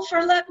myself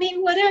or let me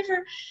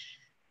whatever.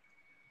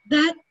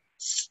 That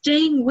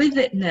staying with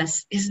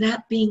itness is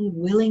that being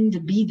willing to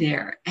be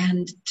there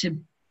and to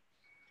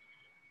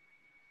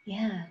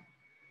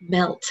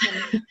melt.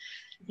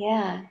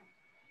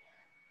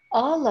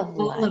 All of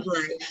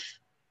life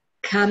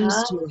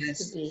comes to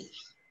us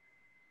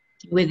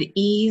with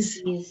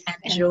ease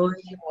and joy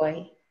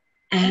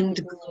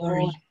and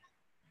glory.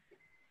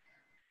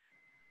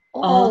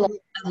 All of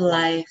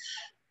life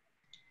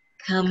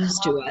comes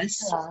to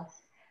us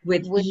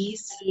with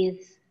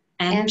ease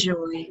and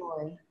joy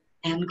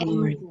and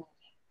glory.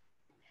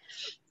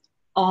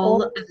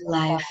 All of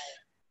life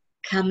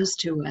comes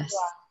to us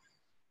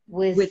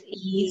with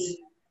ease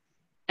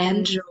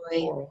and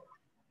joy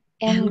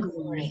and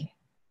glory.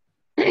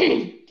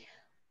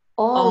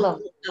 All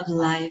of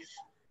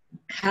life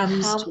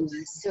comes to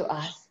us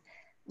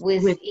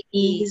with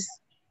ease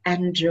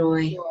and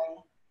joy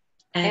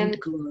and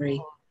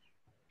glory.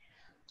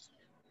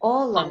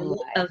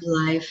 All of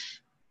life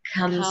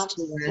comes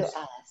to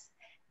us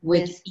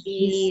with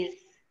ease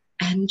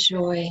and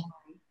joy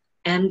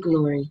and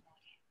glory.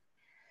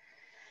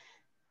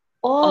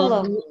 All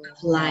of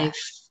life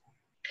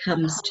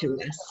comes to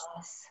us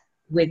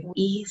with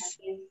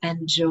ease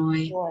and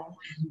joy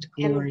and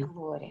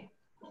glory.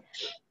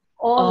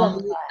 All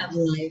of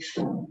life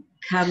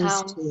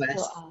comes to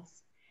us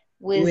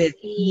with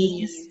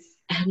ease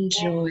and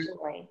joy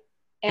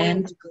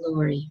and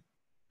glory.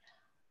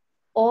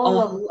 All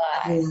of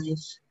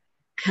life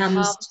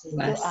comes to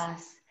us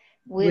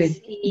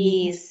with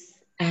ease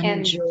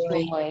and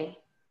joy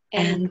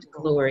and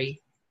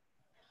glory.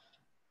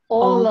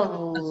 All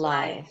of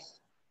life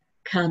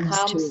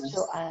comes to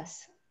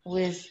us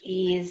with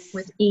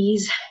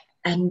ease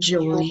and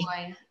joy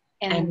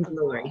and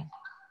glory.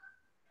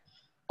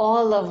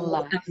 All of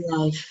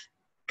life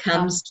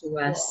comes to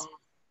us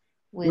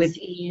with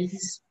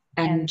ease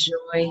and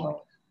joy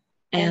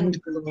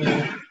and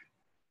glory.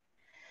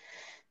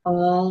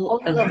 All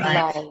of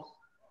life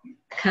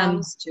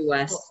comes to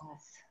us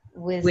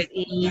with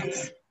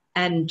ease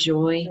and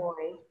joy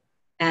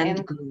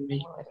and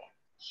glory.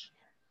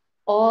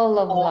 All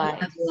of All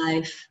life of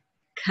life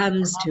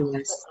comes to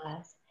us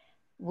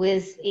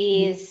with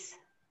ease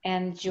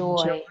and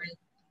joy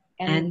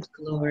and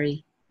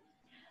glory.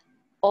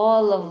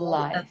 all of All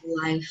life of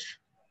life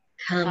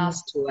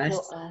comes to us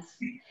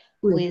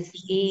with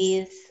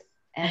ease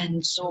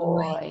and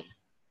joy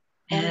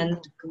and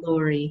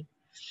glory.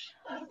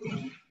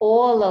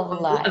 all of All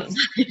of life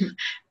life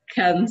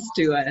comes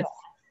to us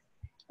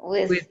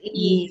with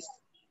ease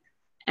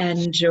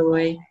and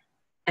joy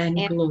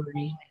and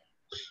glory.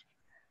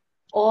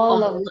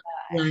 all of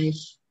life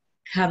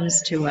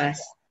comes to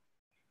us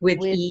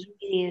with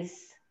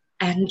ease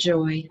and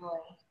joy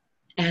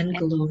and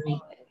glory.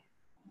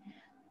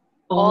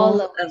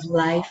 All of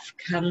life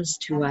comes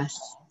to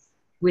us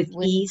with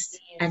ease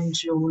and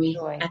joy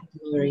and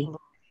glory.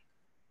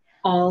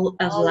 All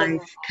of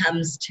life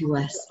comes to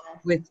us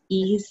with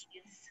ease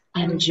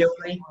and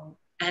joy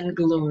and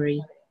glory.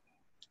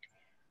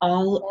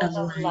 All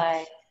of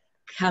life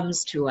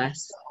comes to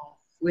us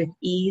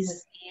with ease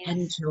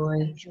and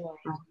joy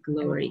and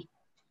glory.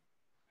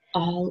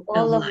 All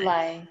of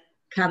life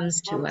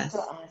comes to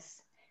us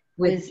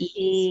with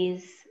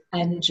ease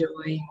and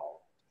joy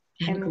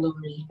and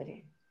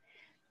glory.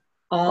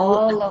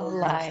 All of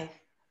life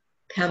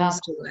comes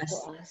to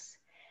us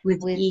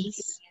with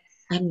ease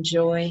and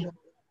joy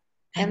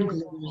and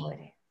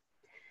glory.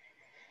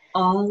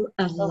 All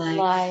of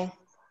life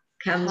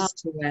comes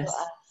to us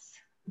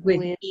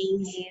with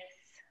ease,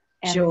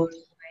 joy,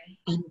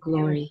 and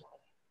glory.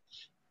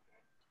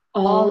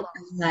 All of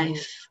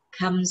life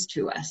comes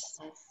to us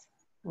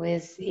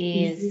with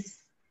ease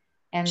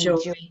and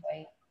joy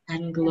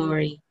and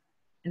glory.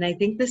 And I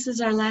think this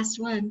is our last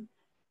one.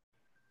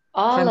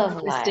 All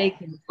of life.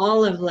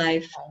 All of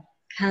life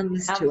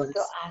comes to us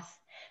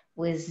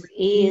with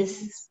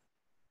ease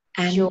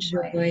and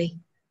joy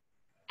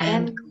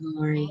and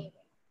glory.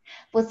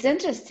 What's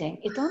interesting,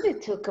 it only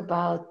took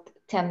about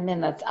 10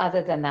 minutes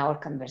other than our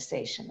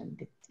conversation in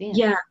between.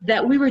 Yeah,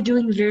 that we were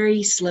doing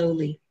very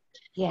slowly.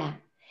 Yeah.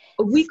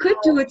 We could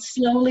do it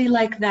slowly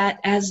like that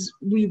as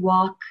we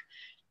walk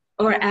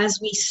or as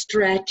we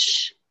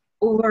stretch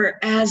or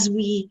as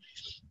we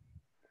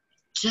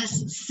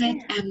just sit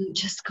and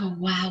just go,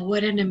 wow,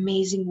 what an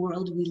amazing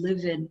world we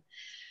live in.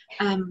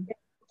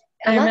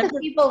 A lot of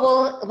people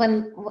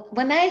will,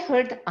 when I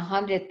heard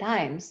 100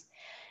 times,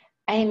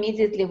 I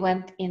immediately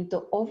went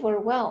into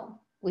overwhelm,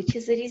 which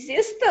is a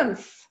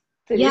resistance.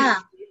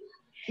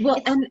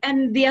 Well,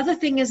 and the other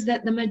thing is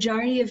that the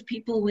majority of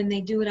people, when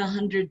they do it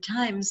 100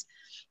 times,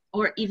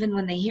 or even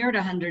when they hear it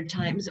 100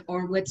 times,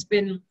 or what's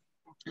been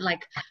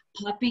like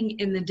popping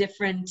in the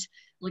different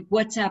like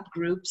WhatsApp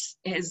groups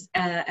is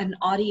an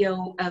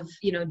audio of,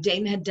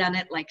 Dane had done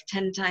it like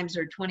 10 times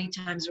or 20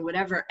 times or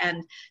whatever.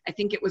 And I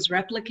think it was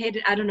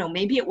replicated. I don't know,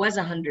 maybe it was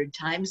 100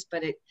 times,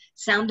 but it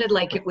sounded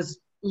like it was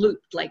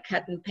looped, like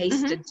cut and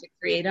pasted to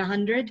create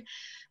 100,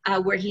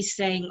 where he's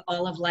saying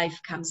all of life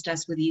comes to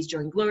us with ease,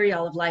 joy, and glory.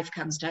 All of life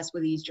comes to us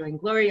with ease, joy, and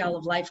glory. All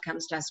of life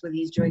comes to us with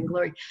ease, joy, and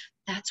glory.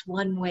 That's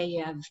one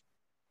way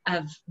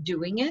of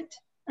doing it.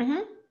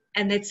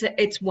 And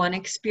it's one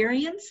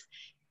experience.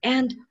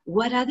 And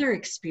what other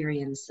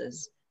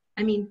experiences?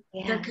 I mean,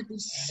 there could be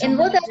so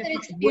many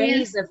different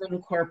ways of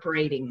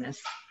incorporating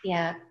this.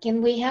 Yeah,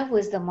 can we have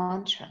with the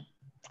mantra?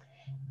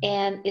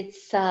 And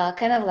it's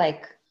kind of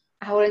like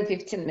hour and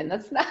 15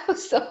 minutes now,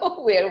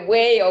 so we're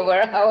way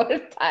over our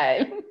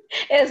time,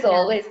 as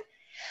always.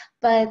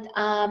 But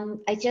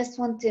I just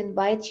want to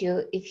invite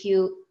you, if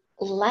you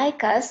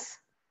like us,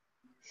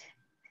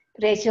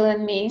 Rachel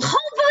and me. Who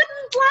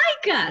wouldn't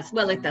like us?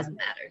 Well, it doesn't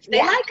matter. If they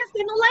like us,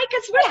 they don't like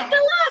us, we're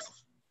still us.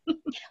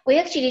 We're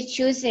actually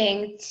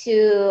choosing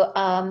to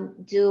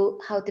do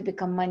How to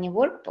Become Money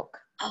workbook.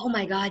 Oh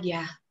my God,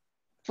 yeah.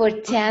 For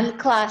 10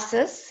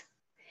 classes,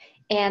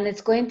 and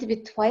it's going to be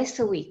twice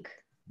a week.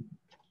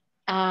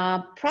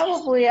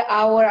 Probably an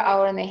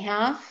hour and a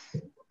half.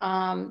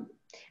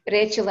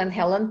 Rachel and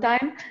Helen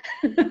time.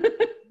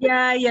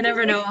 Yeah, you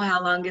never know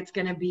how long it's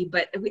going to be,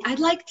 but I'd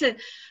like to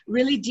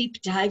really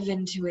deep dive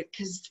into it,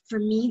 because for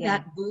me,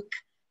 that book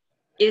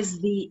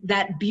is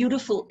that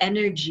beautiful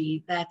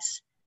energy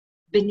that's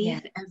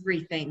beneath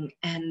everything,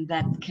 and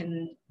that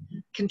can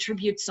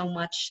contribute so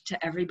much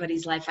to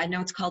everybody's life. I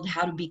know it's called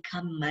How to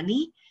Become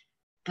Money,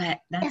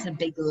 but that's a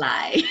big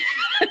lie.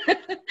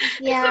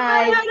 It's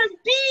about how to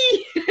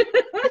be.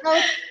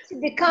 How to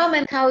become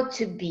and how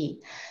to be.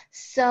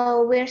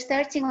 So we're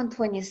starting on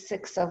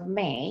 26th of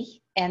May,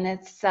 and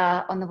it's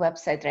on the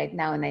website right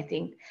now. And I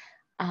think,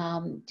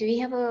 do we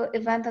have an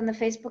event on the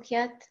Facebook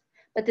yet?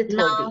 But it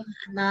will be.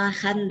 No, I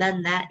hadn't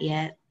done that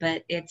yet,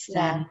 but it's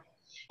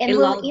and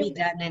it'll all be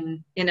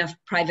done in a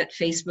private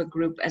Facebook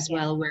group as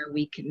well, where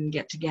we can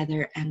get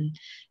together and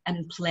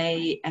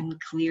play and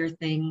clear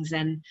things.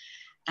 And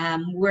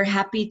we're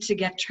happy to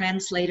get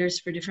translators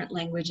for different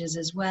languages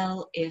as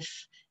well, if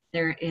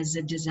there is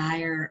a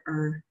desire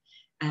or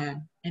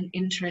an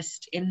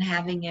interest in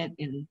having it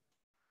in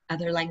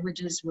other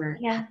languages. We're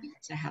happy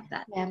to have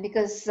that. Yeah,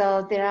 because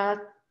there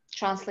are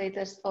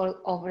translators all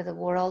over the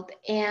world.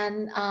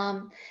 And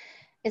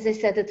As I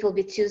said, it will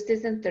be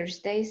Tuesdays and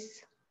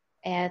Thursdays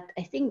at,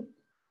 I think,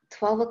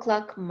 12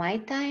 o'clock my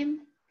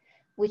time,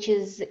 which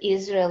is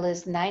Israel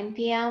is 9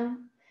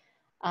 p.m.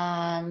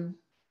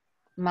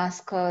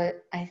 Moscow,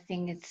 I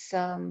think it's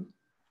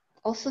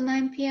also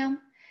 9 p.m.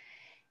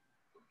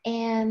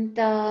 And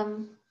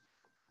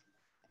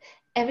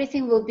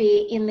everything will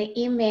be in the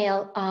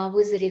email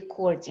with the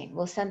recording.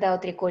 We'll send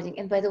out recording.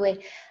 And by the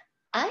way,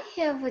 I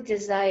have a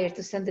desire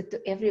to send it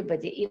to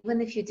everybody,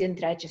 even if you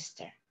didn't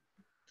register.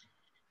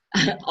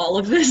 All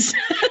of this?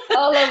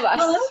 All of us.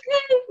 Well,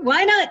 okay,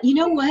 why not? You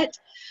know what?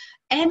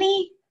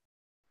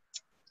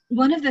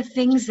 One of the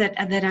things that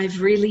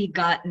I've really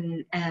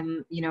gotten,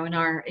 you know, in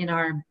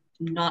our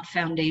not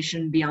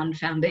foundation, beyond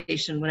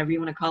foundation, whatever you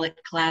want to call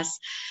it, class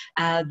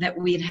that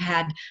we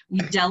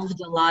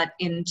delved a lot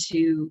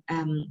into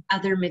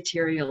other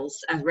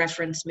materials,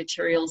 reference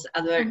materials,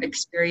 other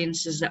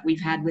experiences that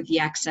we've had with the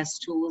access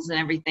tools and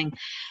everything.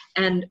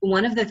 And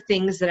one of the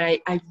things that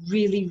I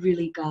really,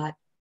 really got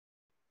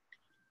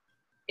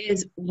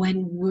is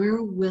when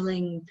we're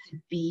willing to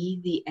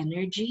be the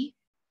energy,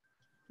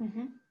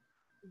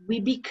 we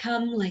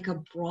become like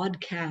a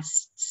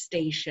broadcast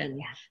station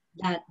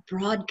that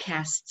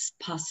broadcasts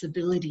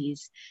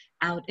possibilities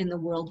out in the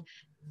world,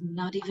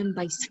 not even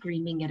by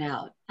screaming it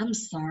out. I'm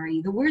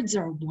sorry, the words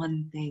are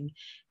one thing.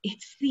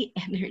 It's the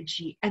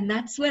energy. And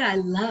that's what I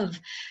love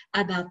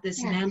about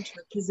this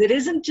mantra, because it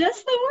isn't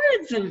just the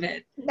words of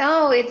it.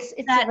 No, it's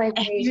that a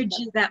vibration.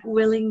 energy, that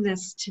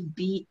willingness to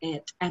be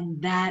it.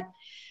 And that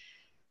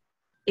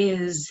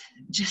is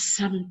just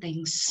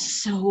something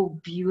so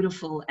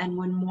beautiful. And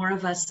when more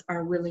of us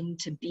are willing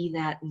to be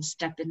that and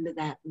step into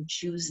that and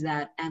choose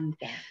that and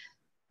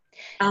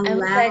I would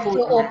like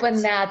to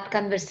open that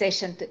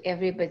conversation to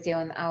everybody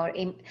on our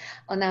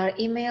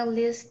email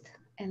list,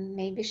 and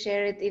maybe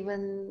share it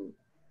even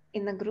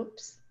in the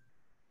groups.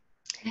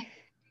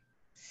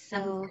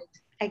 So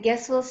I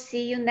guess we'll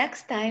see you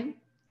next time.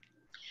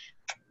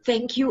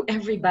 Thank you,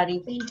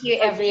 everybody. Thank you,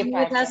 for being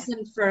with us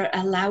and for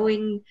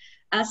allowing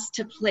us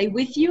to play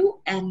with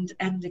you and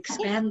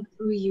expand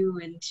through you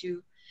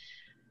into,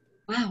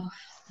 wow,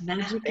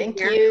 magic. Thank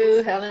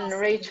you, Helen and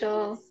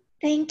Rachel.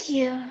 Thank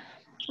you.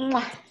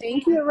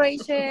 Thank you,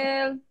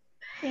 Rachel.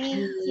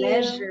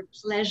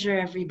 Pleasure,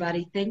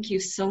 everybody. Thank you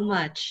so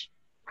much.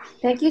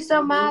 Thank you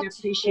so much. We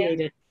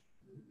appreciate it.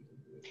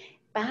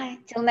 Bye.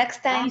 Till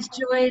next time. Peace,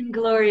 joy, and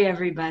glory,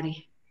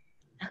 everybody.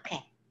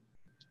 Okay.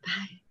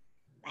 Bye.